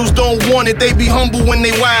 The turtles don't want it, they be humble when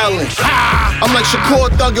they wildin'. I'm like Shakur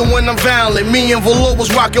thuggin' when I'm violent. Me and Valo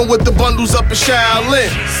was rockin' with the bundles up in Shaolin.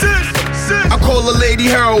 I call her Lady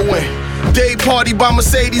Heroin. Day party by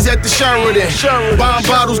Mercedes at the Sheridan. Bomb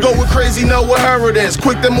bottles going crazy, know what her it is.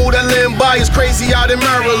 Quick to move that limb by, it's crazy out in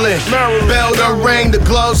Maryland. Bell done rang, the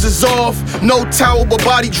gloves is off. No towel, but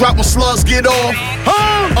body drop when slugs get off.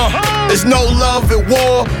 There's no love at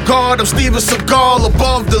war. God, I'm Steven Seagal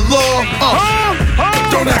above the law.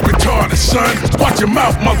 Don't act retarded, son. Watch your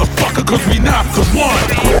mouth, motherfucker, cause we not the one.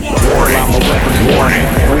 Warning.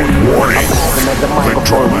 The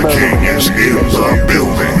Drama King is in the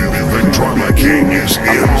building. The Drama King is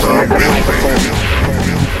in the building.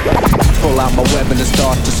 Pull out my weapon and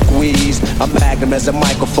start to squeeze. I'm Magnum as a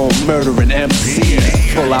microphone, murdering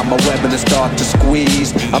MCs. Pull out my weapon and start to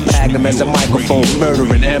squeeze. I'm Magnum as a microphone,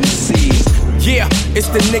 murdering MCs. Yeah, it's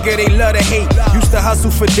the nigga they love to hate. Used to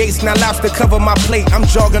hustle for dates, now Louch to cover my plate. I'm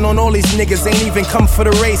jogging on all these niggas, ain't even come for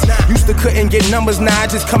the race. Used to couldn't get numbers, now I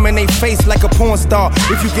just come in they face like a porn star.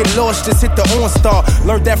 If you get lost, just hit the OnStar.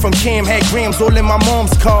 Learned that from Cam, had grams all in my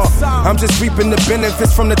mom's car. I'm just reaping the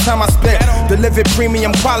benefits from the time I spent. Delivered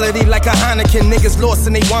premium quality like a Heineken. Niggas lost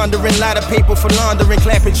and they wandering, lot of paper for laundering.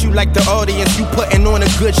 Clap at you like the audience, you putting on a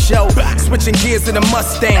good show. Switching gears in a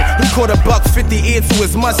Mustang, he caught $150 ear to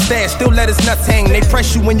his mustache. Still let his nuts hang. They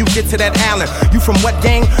press you when you get to that island. You from what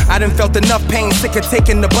gang? I done felt enough pain, sick of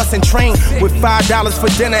taking the bus and train. With $5 for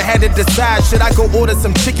dinner, had to decide, should I go order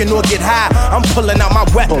some chicken or get high? I'm pulling out my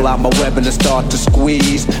weapon. Pull out my weapon and start to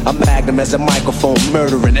squeeze. I'm Magnum as a microphone,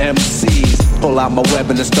 murdering MCs. Pull out my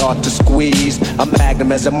weapon and start to squeeze. I'm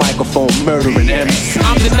Magnum as a microphone, murdering MCs.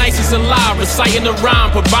 I'm the nicest alive, reciting a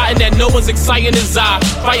rhyme, providing that no one's exciting his eye.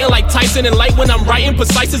 Fighting like Tyson and light when I'm writing,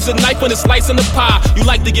 precise as a knife when it's slicing the pie. You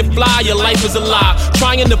like to get fly, your life is a lie.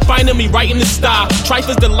 Trying to find me writing the style.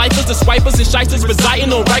 Trifers, the lifers, the swipers, and shysters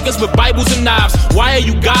residing on rikers with Bibles and knives. Why are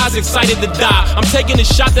you guys excited to die? I'm taking a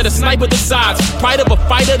shot that a sniper decides. Pride of a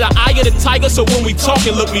fighter, the eye of the tiger. So when we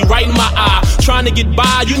talking, look me right in my eye. Trying to get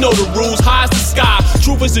by, you know the rules. High as the sky.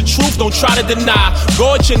 Truth is the truth, don't try to deny.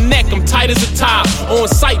 Go at your neck, I'm tight as a tie. On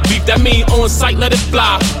sight beef, that mean on sight, let it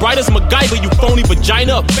fly. Bright as MacGyver, you phony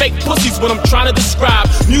vagina. Fake pussies, what I'm trying to describe.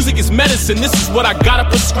 Music is medicine, this is what I gotta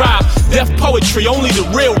prescribe. Death poetry, only the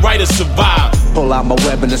real writers survive. Pull out my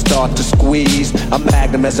weapon and start to squeeze. I'm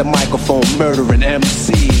Magnum as a microphone, murdering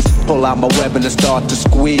MCs. Pull out my weapon and start to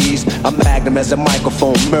squeeze. I'm Magnum as a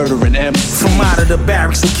microphone, murdering MCs. From out of the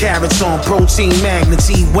barracks, the carrots on protein magnets.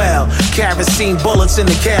 Eat well, kerosene bullets in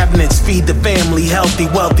the cabinets. Feed the family, healthy,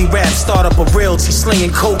 wealthy rap. Start up a realty,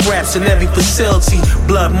 slinging coke raps in every facility.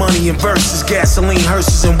 Blood money and verses, gasoline,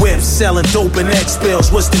 hearses and whips. Selling dope and X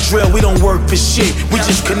bills. What's the drill? We don't work for shit. We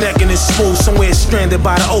just connecting it smooth. Somewhere stranded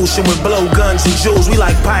by the ocean with blowguns and jewels. We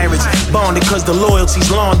like pirates, bonded cause the loyalty's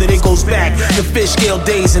laundered. It goes back to fish scale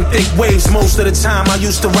days and thick waves. Most of the time I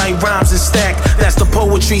used to write rhymes and stack. That's the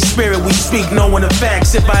poetry spirit we speak, knowing the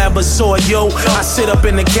facts. If I ever saw yo, I sit up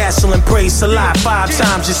in the castle and pray Salah 5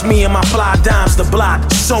 times. Just me and my fly dimes the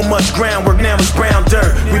block. So much groundwork, now it's brown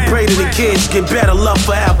dirt. We pray to the kids, get better, love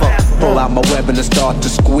forever. Pull out my weapon and start to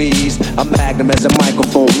squeeze. I'm Magnum as a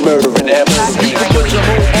microphone, murdering MCs. You can put your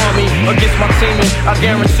whole army against my teaming. I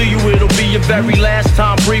guarantee you it'll be your very last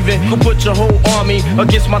time breathing. You can put your whole army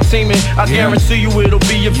against my teaming. I guarantee you it'll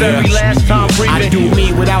be your very last time breathing. I do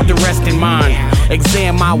me without the rest in mind.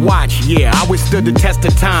 Examine my watch, yeah, I withstood the test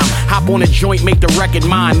of time. Hop on a joint, make the record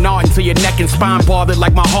mine. Gnaw until your neck and spine bothered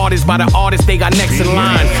like my heart is by the artists, they got next in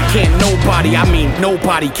line. Can't nobody, I mean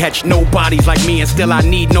nobody catch nobodies like me, and still I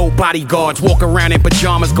need no bodyguards. Walk around in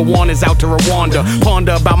pajamas, Gowannas out to Rwanda.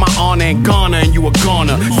 Ponder about my honor and Ghana, and you a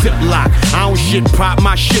goner. Ziploc, I don't shit pop,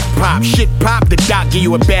 my shit pop. Shit pop, the doc give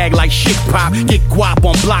you a bag like shit pop. Get guap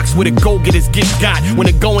on blocks where the go-getters get got. When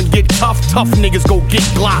the going get tough, tough niggas go get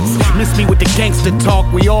glocks. Miss me with the gangster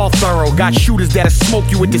talk, we all thorough. Got shooters that'll smoke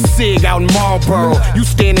you with the cig out in Marlboro. You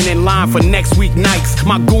standing in line for next week nights.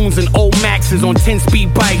 My goons and old Maxes on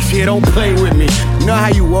 10-speed bikes. Here, don't play with me. You know how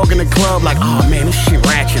you walk in the club like, oh man, this shit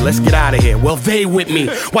ratchet, let's get out of here. Well, they with me.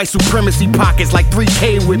 White supremacy pockets like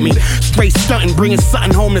 3K with me. Straight stunting, bringing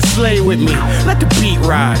something home to slay with me. Let the beat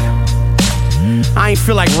ride. I ain't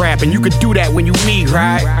feel like rapping, you could do that when you meet,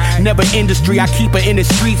 right? Never industry, I keep it in the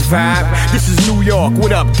streets vibe. This is New York,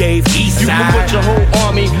 what up, Dave? East side. You can put your whole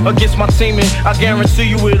army against my teaming. I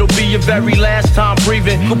guarantee you it'll be your very last time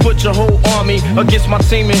breathing. You can put your whole army against my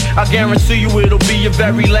teaming. I guarantee you it'll be your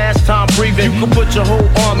very last time breathing. You can put your whole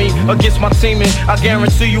army against my teaming. I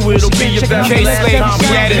guarantee you it'll be your very last time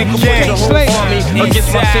breathing. You can put your whole army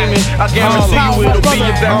against my teaming. I guarantee you it'll be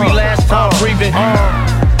your very last time breathing.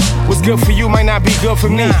 What's good for you might not be good for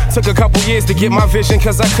me. Took a couple years to get my vision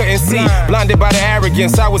cause I couldn't see. Blinded by the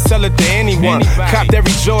arrogance, I would sell it to anyone. Copped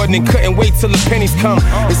every Jordan and couldn't wait till the pennies come.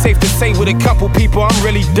 It's safe to say with a couple people I'm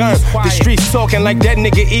really done. The streets talking like that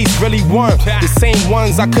nigga East really won. The same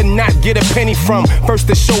ones I could not get a penny from. First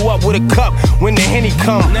to show up with a cup when the Henny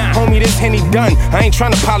come. Homie, this Henny done, I ain't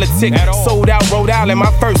tryna politic. Sold out Rhode Island,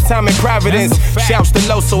 my first time in Providence. Shouts to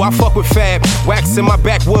low, so I fuck with Fab. Wax in my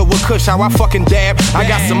backwood with Kush, how I fucking dab. I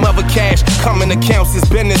got some cover cash, coming accounts is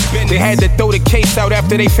business. They had to throw the case out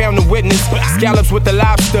after they found the witness. Scallops with the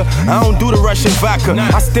lobster, I don't do the Russian vodka.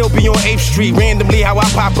 I still be on 8th Street, randomly how I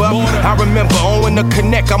pop up. I remember owing the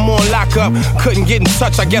connect, I'm on lockup. Couldn't get in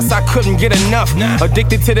touch, I guess I couldn't get enough.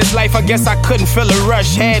 Addicted to this life, I guess I couldn't feel a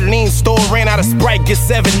rush. Had lean store, ran out of Sprite, get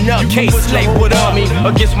 7-Up. Kayslay, what up? Me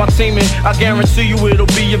against my teaming, I guarantee you it'll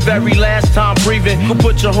be your very last time breathing. You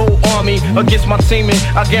put your whole army against my teaming,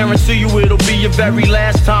 I guarantee you it'll be your very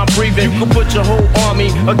last time breathing. You can put your whole army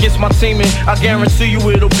against my teaming, I guarantee you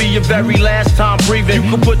it'll be your very last time breathing. You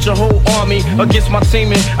can put your whole army against my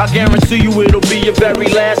teaming, I guarantee you it'll be your very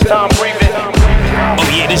last time breathing. Oh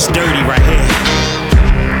yeah, this dirty right here.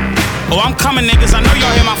 Oh, I'm coming, niggas, I know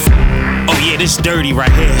y'all hear my oh yeah, this dirty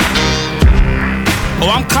right here. Oh,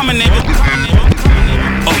 I'm coming, niggas.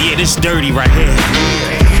 Oh yeah, this dirty right here.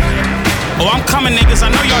 Oh, I'm coming, niggas, I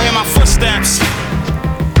know y'all hear my footsteps.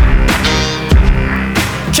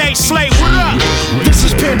 Kayslay, what up? This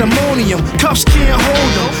is pandemonium, cuffs can't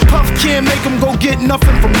hold them. Puff can't make them go get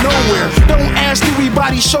nothing from nowhere. Don't ask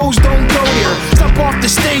everybody, shows don't go there. Step off the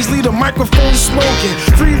stage, leave the microphone smoking.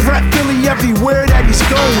 Free rap Philly everywhere that he's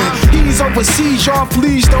going. He's overseas, y'all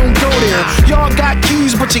please don't go there. Y'all got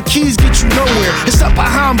keys, but your keys get you nowhere. It's up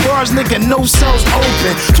behind bars, nigga, no cells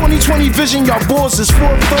open. 2020 vision, y'all boys is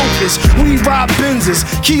full focus. We ride Benzes,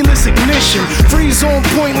 keyless ignition. Freeze on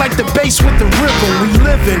point like the bass with the rhythm. We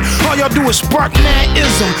living, all y'all do is spark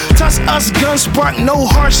mad-ism. Touch us, gun spark, no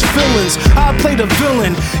harsh feelings. I play the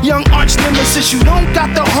villain, young arch nemesis. You don't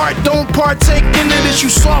got the heart, don't partake in it. You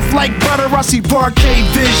soft like butter, I see parquet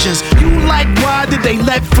visions. You like, why did they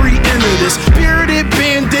let Free into this? Bearded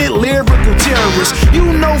bandit, lyrical terrorist. You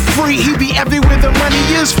know Free, he be everywhere the money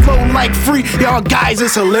is. Flow like Free, y'all guys,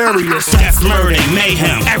 it's hilarious. Death, murder,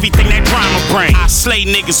 mayhem, everything that drama bring. I slay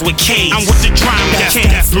niggas with K's, I'm with the drama king.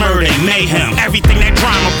 Death, murder, mayhem, everything that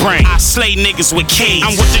drama bring. I slay niggas with K's,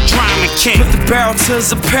 I'm with the drama king. Put the barrel to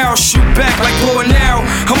his apparel, shoot back like bow and arrow.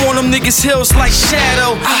 I'm on them niggas' hills like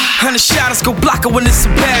shadow. 100 shotters go block it when it's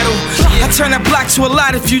a battle. I turn that block to a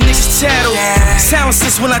lot if you niggas tattle.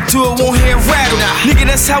 Silences when I do it, won't hear rattle. Nigga,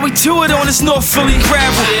 that's how we do it on this North Philly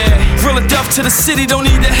gravel. Real enough to the city, don't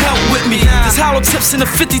need the help with me. There's hollow tips in the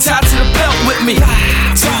 50 tied to the belt with me.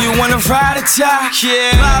 Do you wanna ride or die?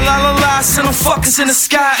 Yeah. La la la la, send them fuckers in the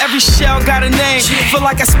sky. Every shell got a name. Feel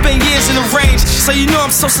like I spend years in the range, so you know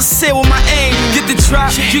I'm so sincere with my aim. Get the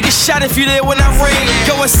drop, you get shot if you there when I rain.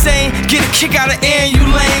 Go insane, get a kick out of air and you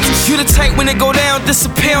lame. You the type when it go down,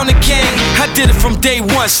 disappear on the game. I did it from day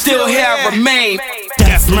one, still here I remain.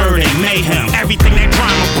 Death, murder, mayhem, everything that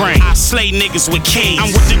drama bring. I slay niggas with K's,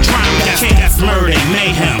 I'm with the drama king. Death, murder,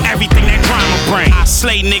 mayhem, everything that drama bring. I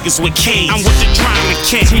slay niggas with K's, I'm with the drama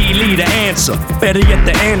king. T-Lee the answer, better yet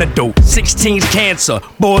the antidote. 16's cancer,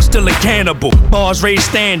 boy still a cannibal. Bars raise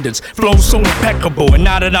standards, flow so impeccable. And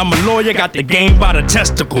now that I'm a lawyer, got the game by the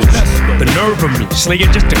testicles. The nerve of me, Slayer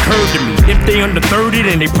just occurred to me. If they under 30,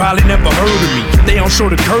 then they probably never heard of me. They don't show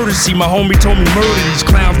the courtesy, my homie told me murder these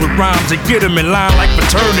clowns with rhymes and get them in line like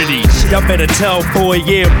fraternities. Y'all better tell boy,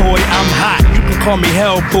 yeah boy, I'm hot. You can call me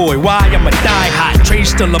Hellboy, why I'm a die hot. Trey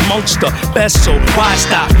still a monster, best so why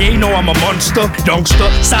stop? Yeah, you know I'm a monster, youngster,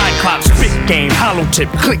 Cyclops, big game, hollow tip,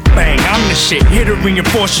 click bang, I'm the shit. Here to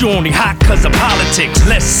reinforce you only hot cause of politics.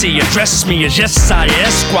 Let's see, address me as yes sire,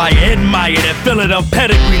 Esquire, admire that Philadelphia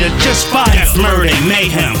pedigree that just fire. Death, murder,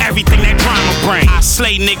 mayhem, everything that drama bring. I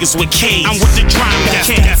slay niggas with K's, I'm with the drama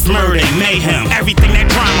king. Death, murder, mayhem, everything that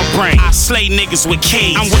drama bring. I slay niggas with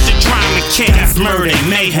K's, I'm with the drama king. Death, murder,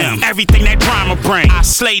 mayhem, everything that drama bring. I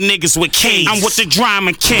slay niggas with K's, I'm with the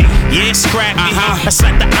drama king. Yeah, scrappy, let's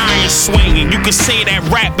let the iron swing. And you can say that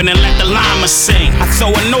rapping and let the llama sing. I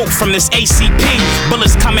throw a note from this ACP,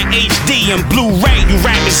 bullets coming HD and Blu-ray. You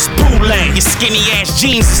rappers is bootleg, your skinny ass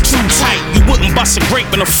jeans is too tight. You wouldn't bust a grape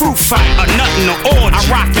in a fruit fight or nothing to order. I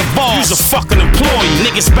rock your balls, you's a fucking employee.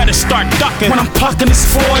 Niggas better start ducking when I'm plucking this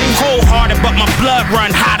 40. Cold hearted, but my blood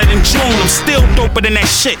run hotter than June. I'm still doper than that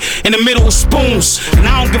shit in the middle of spoons. And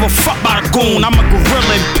I don't give a fuck about a goon. I'm a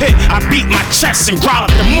gorilla in pit. I beat my chest and growl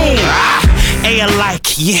at the moon. A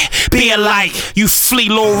alike, yeah, be alike. You flea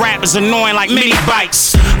little rappers annoying like mini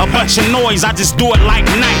bites. A bunch of noise, I just do it like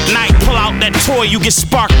night. Pull out that toy, you get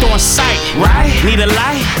sparked on sight. Right? Need a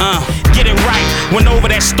light? Get it right. Went over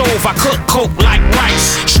that stove, I cook coke like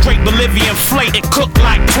rice. Straight Bolivian flake, it cooked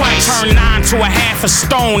like twice. Turn 9 to a half a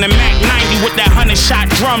stone. And Mac 90 with that 100-shot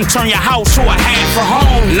drum. Turn your house to a half a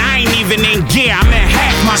home. And I ain't even in gear, I'm in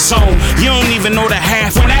half my zone. You don't even know the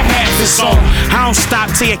half when that half is on. I don't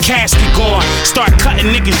stop till your casket gone. Start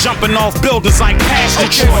cutting niggas jumping off buildings like past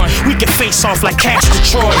Detroit. We can face off like Cash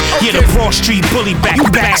Detroit. Yeah, the Broad Street bully back, you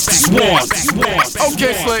bastards won.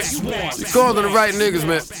 Okay, Slay. You're calling to the right niggas,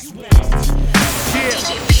 man. Yeah,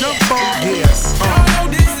 jump on.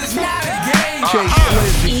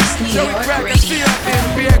 EastNYRadio.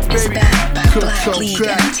 It's back by Black League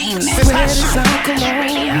Entertainment.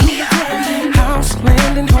 House,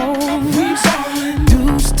 land, and home.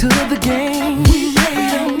 Dues to the game.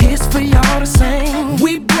 It's for y'all the same.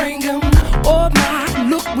 We bring them. Oh my,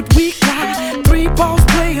 look what we got. 3 boss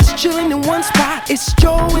players chilling in one spot. It's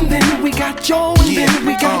Joe and then we got Joe and then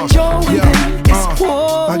we got Joe and then it's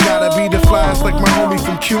whoa. I gotta be the flyest like my homie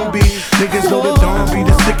from QB. Niggas know the Dawn be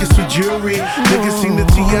the sickest with jewelry. Niggas seen the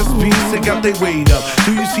TSB, sick out they weight up.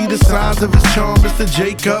 Do you see the signs of his charm, Mr.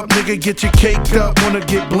 Jacob? Nigga, get your caked up, wanna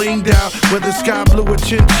get blinged out. Whether sky blue or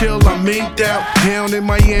chinchill, I'm minked out. Down in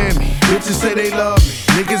Miami, bitches say they love me.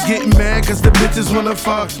 Niggas getting mad cause the bitches wanna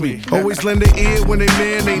fuck me. Always lend an ear when they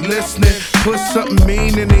man ain't listening. Put something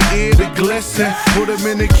mean in their ear to glisten. Put them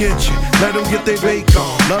in the kitchen, let them get their bake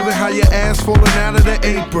on. Love it how your ass falling out of the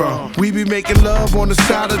apron. We be making love on the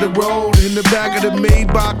side of the road. In the back of the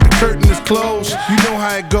Maybach, the curtain is closed. You know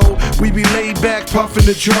how it go, we be laid back puffing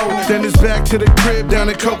the dro. Then it's back to the crib down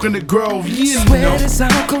in Coconut Grove. You know. Sweat is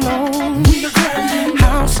our cologne. We grinding.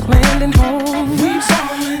 House, land, and home. We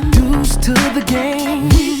dues to the game.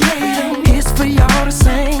 It's for y'all the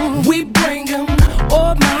same. We bring them.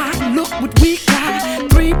 Oh my, look what we got.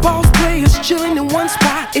 3 boss players chilling in one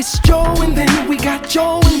spot. It's Joe and then we got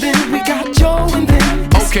Joe and then we got Joe and then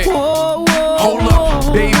it's okay. Whoa, whoa, hold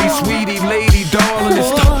up, baby, sweetie, lady, darling.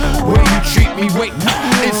 It's the way you treat me. Wait,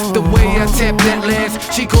 it's the way I tap that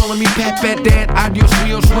last. She calling me Pat Dad. Adios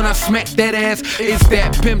wheels when I smack that ass. It's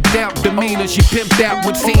that pimped out demeanor. She pimped out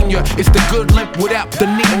with senior. It's the good limp without the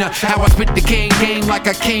Nina. How I spit the cane game like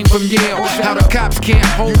I came from Yale. How the cops can't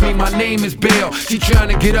hold me. My name is Bill. She trying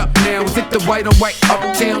to get up now. Is it the white on white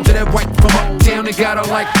uptown to that white from uptown? They got her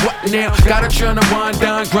like what now? Got her trying to wind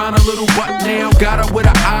down, grind a little what now? Got her with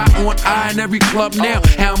an eye on eye in every club now.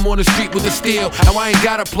 How I'm on the street with the steel. How I ain't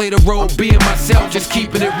gotta play the role, being myself, just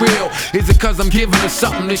keeping it real. Is it cause I'm giving her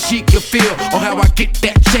something that she can feel? Or how I get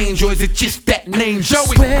that change? Or is it just that name,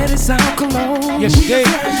 Joey? Sweat is our cologne. Yes, it did.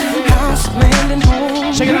 House, land, and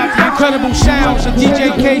home. Check it out, the incredible sounds of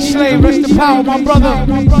DJ Kayslay. Rest in power, my brother.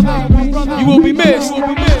 You will be missed.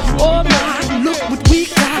 Oh my, look what we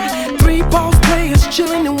got. 3 boss players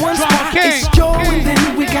chilling in one spot. It's Joe and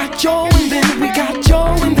then we got Joe and then we got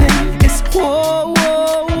Joe and then it's whoa,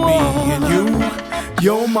 whoa, whoa. Me and you,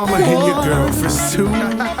 your mama and your girlfriends too.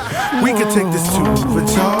 We can take this to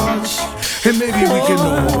Vitage. And maybe we can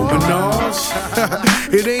Menage.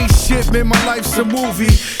 It ain't shit, man, my life's a movie.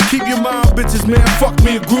 Keep your mind, bitches, man, fuck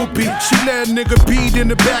me a groupie. She let a nigga beat in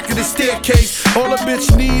the back of the staircase. All a bitch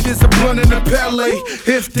need is a blunt and a palette.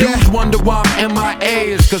 If that dudes wonder why I'm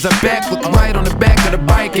MIA, it's cause I back look right on the back of the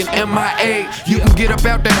bike in MIA. You can get up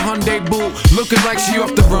out that Hyundai boo, looking like she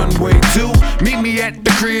off the runway too. Meet me at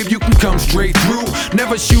the crib, you can come straight through.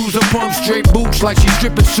 Never shoes or pump, straight boots like she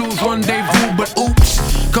stripping shoes, rendezvous. But oops,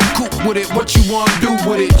 come coop with it, what you wanna do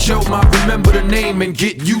with it? Joe, might remember the name and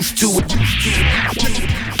get used to it.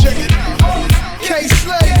 Check it out.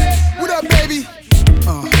 Kayslay, what up, baby?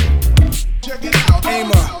 Check it out.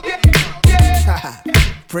 Aim up.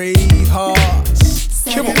 Brave hearts.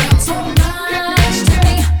 Come on.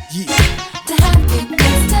 Yeah. To have you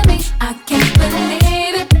next to me, I can't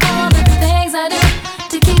believe it. All the things I do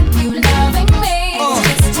to keep you loving me. It's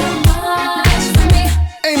just too much for me.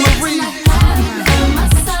 Hey, Marie.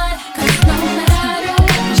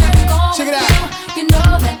 Check it out. You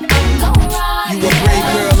know that I'm gon' ride. You a brave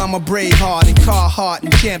girl, I'm a brave heart in Carhartt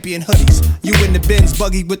and Champion hoodies. You in the Benz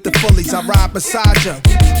buggy with the fullies, I ride beside you.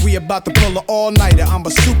 We about to pull an all-nighter, I'm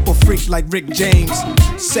a super freak like Rick James.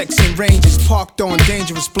 Sex and ranges parked on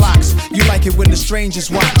dangerous blocks. You like it when the strangers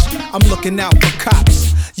watch, I'm looking out for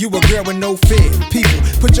cops. You a girl with no fear, people,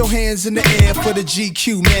 put your hands in the air for the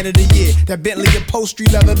GQ Man of the Year. That Bentley upholstery,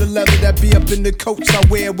 leather to leather, that be up in the coats I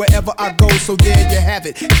wear wherever I go, so there you have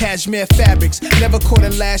it. Cashmere fabrics, never caught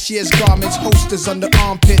in last year's garments, holsters under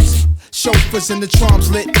armpits. Chauffeurs in the trams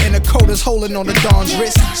lit, and the coater's holding on the Dawn's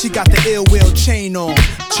wrist. She got the ill will chain on,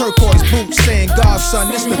 turquoise boots saying Godson,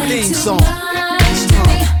 this the theme song. To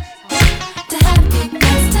have you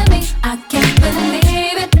next to me, I can't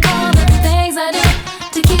believe it. All the things I do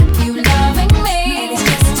to keep you loving me. It's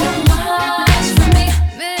just too much for me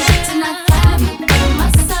to not have you on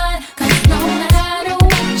my side. Cause no matter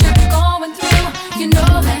what you're going through, you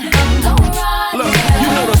know that I'm gon' ride. Look, you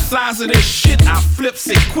know the size of this shit, I flips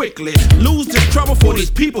it quickly. Lose this trouble for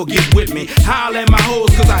these people get with me. Holler at my hoes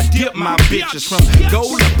cause I dip my bitches. From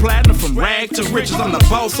gold to platinum, from rag to riches. I'm the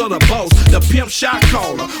boss of the boss, the pimp shot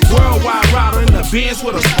caller, worldwide rider in the Benz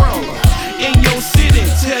with a stroller. in your city,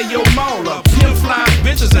 tear your mall up. Pimp fly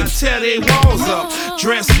bitches and tear they walls up.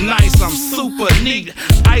 Dress nice, I'm super neat.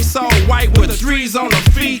 Ice all white with 3s on the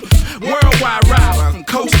feet. Worldwide ride from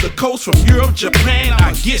coast to coast, from Europe, Japan,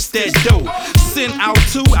 I get that dough. Send out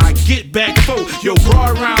 2, I get back 4. Yo,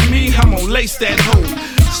 bra around me, I'm gon' lace that hoe.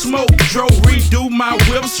 Smoke, dro, redo my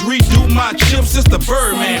whips, redo my chips. It's the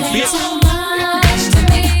Birdman, bitch. So much to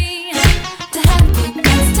me, to have you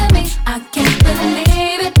next to me. I can't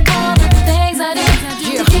believe it. All the things I do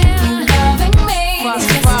to keep you loving me. It's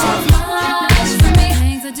just too much for me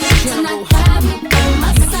to not have you on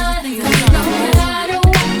my side. No matter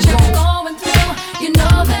what you're going through, you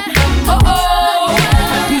know that I'm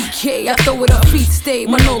BK, I throw it up, feet stay,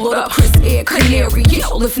 Manolo up, Chris Air, Canary,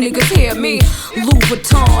 yo, if niggas hear me.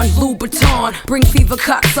 Louboutin, bring fever,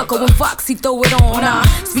 cocksucker when Foxy throw it on. I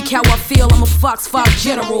speak how I feel, I'm a Fox 5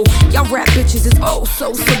 general. Y'all rap bitches is oh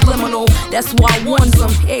so subliminal. That's why I warns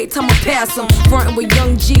them, every time I pass them. Frontin' with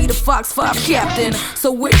Young G, the Fox 5 captain.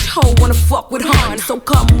 So which hoe wanna fuck with Hun? So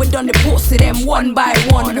come, we done the pussy them one by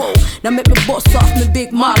one. Whoa, now make me bust off my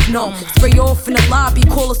big magnum. Spray off in the lobby,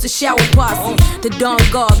 call us the shower posse. The Don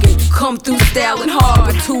Gargan, come through style and hard.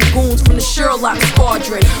 With 2 goons from the Sherlock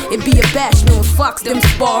squadron. It be a bash, no Fox them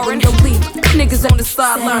sparring. They'll leave niggas on the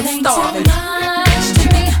sideline starving. Too much to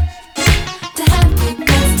me, to have you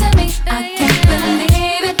next to me. I can't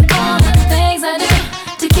believe it. All the things I do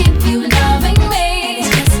to keep you loving me. It's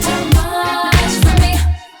just too much for me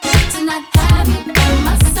to not have you on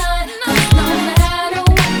my side. 'Cause no matter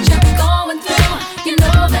what you're going through, you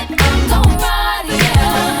know that I'm gon' ride.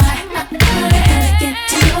 Yeah, I gotta get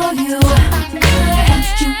to know you. I want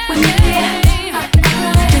you with me.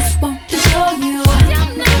 I just want to show you.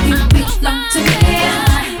 You belong to me.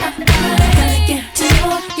 Gotta get to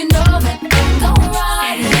know, you know that I'm gon'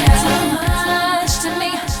 ride. Too much to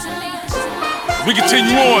me. We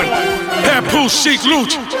continue on. Papoose, Sheek,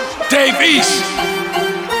 Louch, Dave East.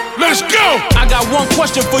 Let's go! I got one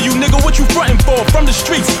question for you, nigga. What you frontin' for? From the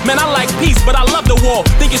streets, man, I like peace, but I love the war.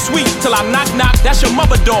 Think it's sweet till I knock, that's your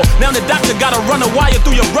mother door. Now the doctor gotta run a wire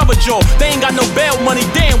through your rubber jaw. They ain't got no bail money,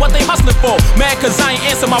 damn, what they hustling for? Mad cause I ain't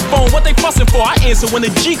answer my phone, what they fussin' for? I answer when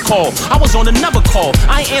the G call. I was on another call.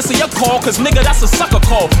 I ain't answer your call, cause nigga, that's a sucker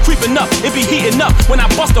call. Creeping up, it be heating up. When I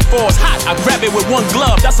bust the falls hot, I grab it with one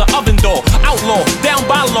glove, that's an oven door. Outlaw, down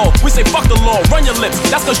by law, we say fuck the law. Run your lips,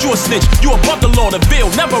 that's cause you a snitch. You above the law, the bill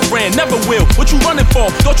never ran, never will. What you running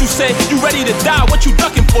for? Thought you said you ready to die. What you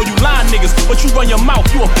ducking for? You lying niggas. But you run your mouth,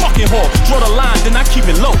 you a fucking whore. Draw the line, then I keep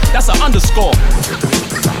it low. That's an underscore.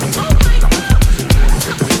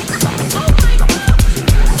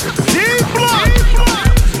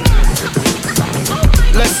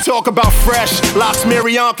 Let's talk about fresh locks,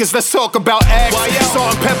 Mariancas. Let's talk about X.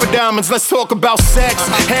 Salt and pepper diamonds. Let's talk about sex.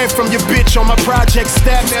 Hand from your bitch on my project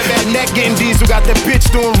steps. That neck getting diesel got that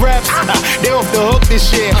bitch doing reps. They off the hook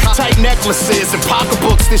this year. Tight necklaces and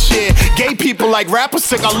pocketbooks this year. Gay people like rappers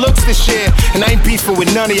took our looks this year. And I ain't beefing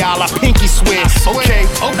with none of y'all. I pinky swear. Okay,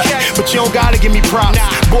 but you don't gotta give me props.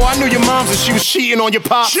 Boy, I knew your moms and she was cheating on your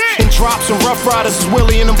pops. And drops and Rough Riders is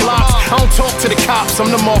Willie in them blocks. I don't talk to the cops.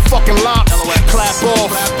 I'm the motherfucking locks. Clap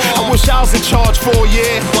off. I wish I was in charge for a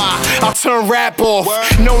year. Why? I'll turn rap off.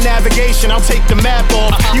 No navigation, I'll take the map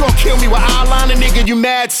off. You gon' kill me with eyeliner, nigga, you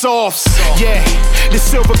mad softs. Yeah, the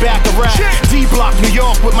silverback of rap. D-Block, New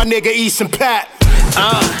York with my nigga East and Pat.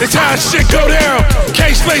 It's how shit go down.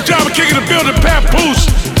 Kayslay, drama king in the building, Papoose.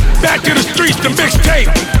 Back to the streets, the mixtape.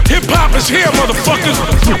 Hip hop is here, motherfuckers.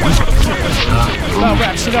 That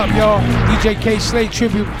wraps it up, y'all. DJ Kayslay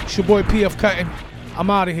tribute. It's your boy PF Cutting. I'm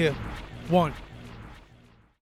out of here. 1.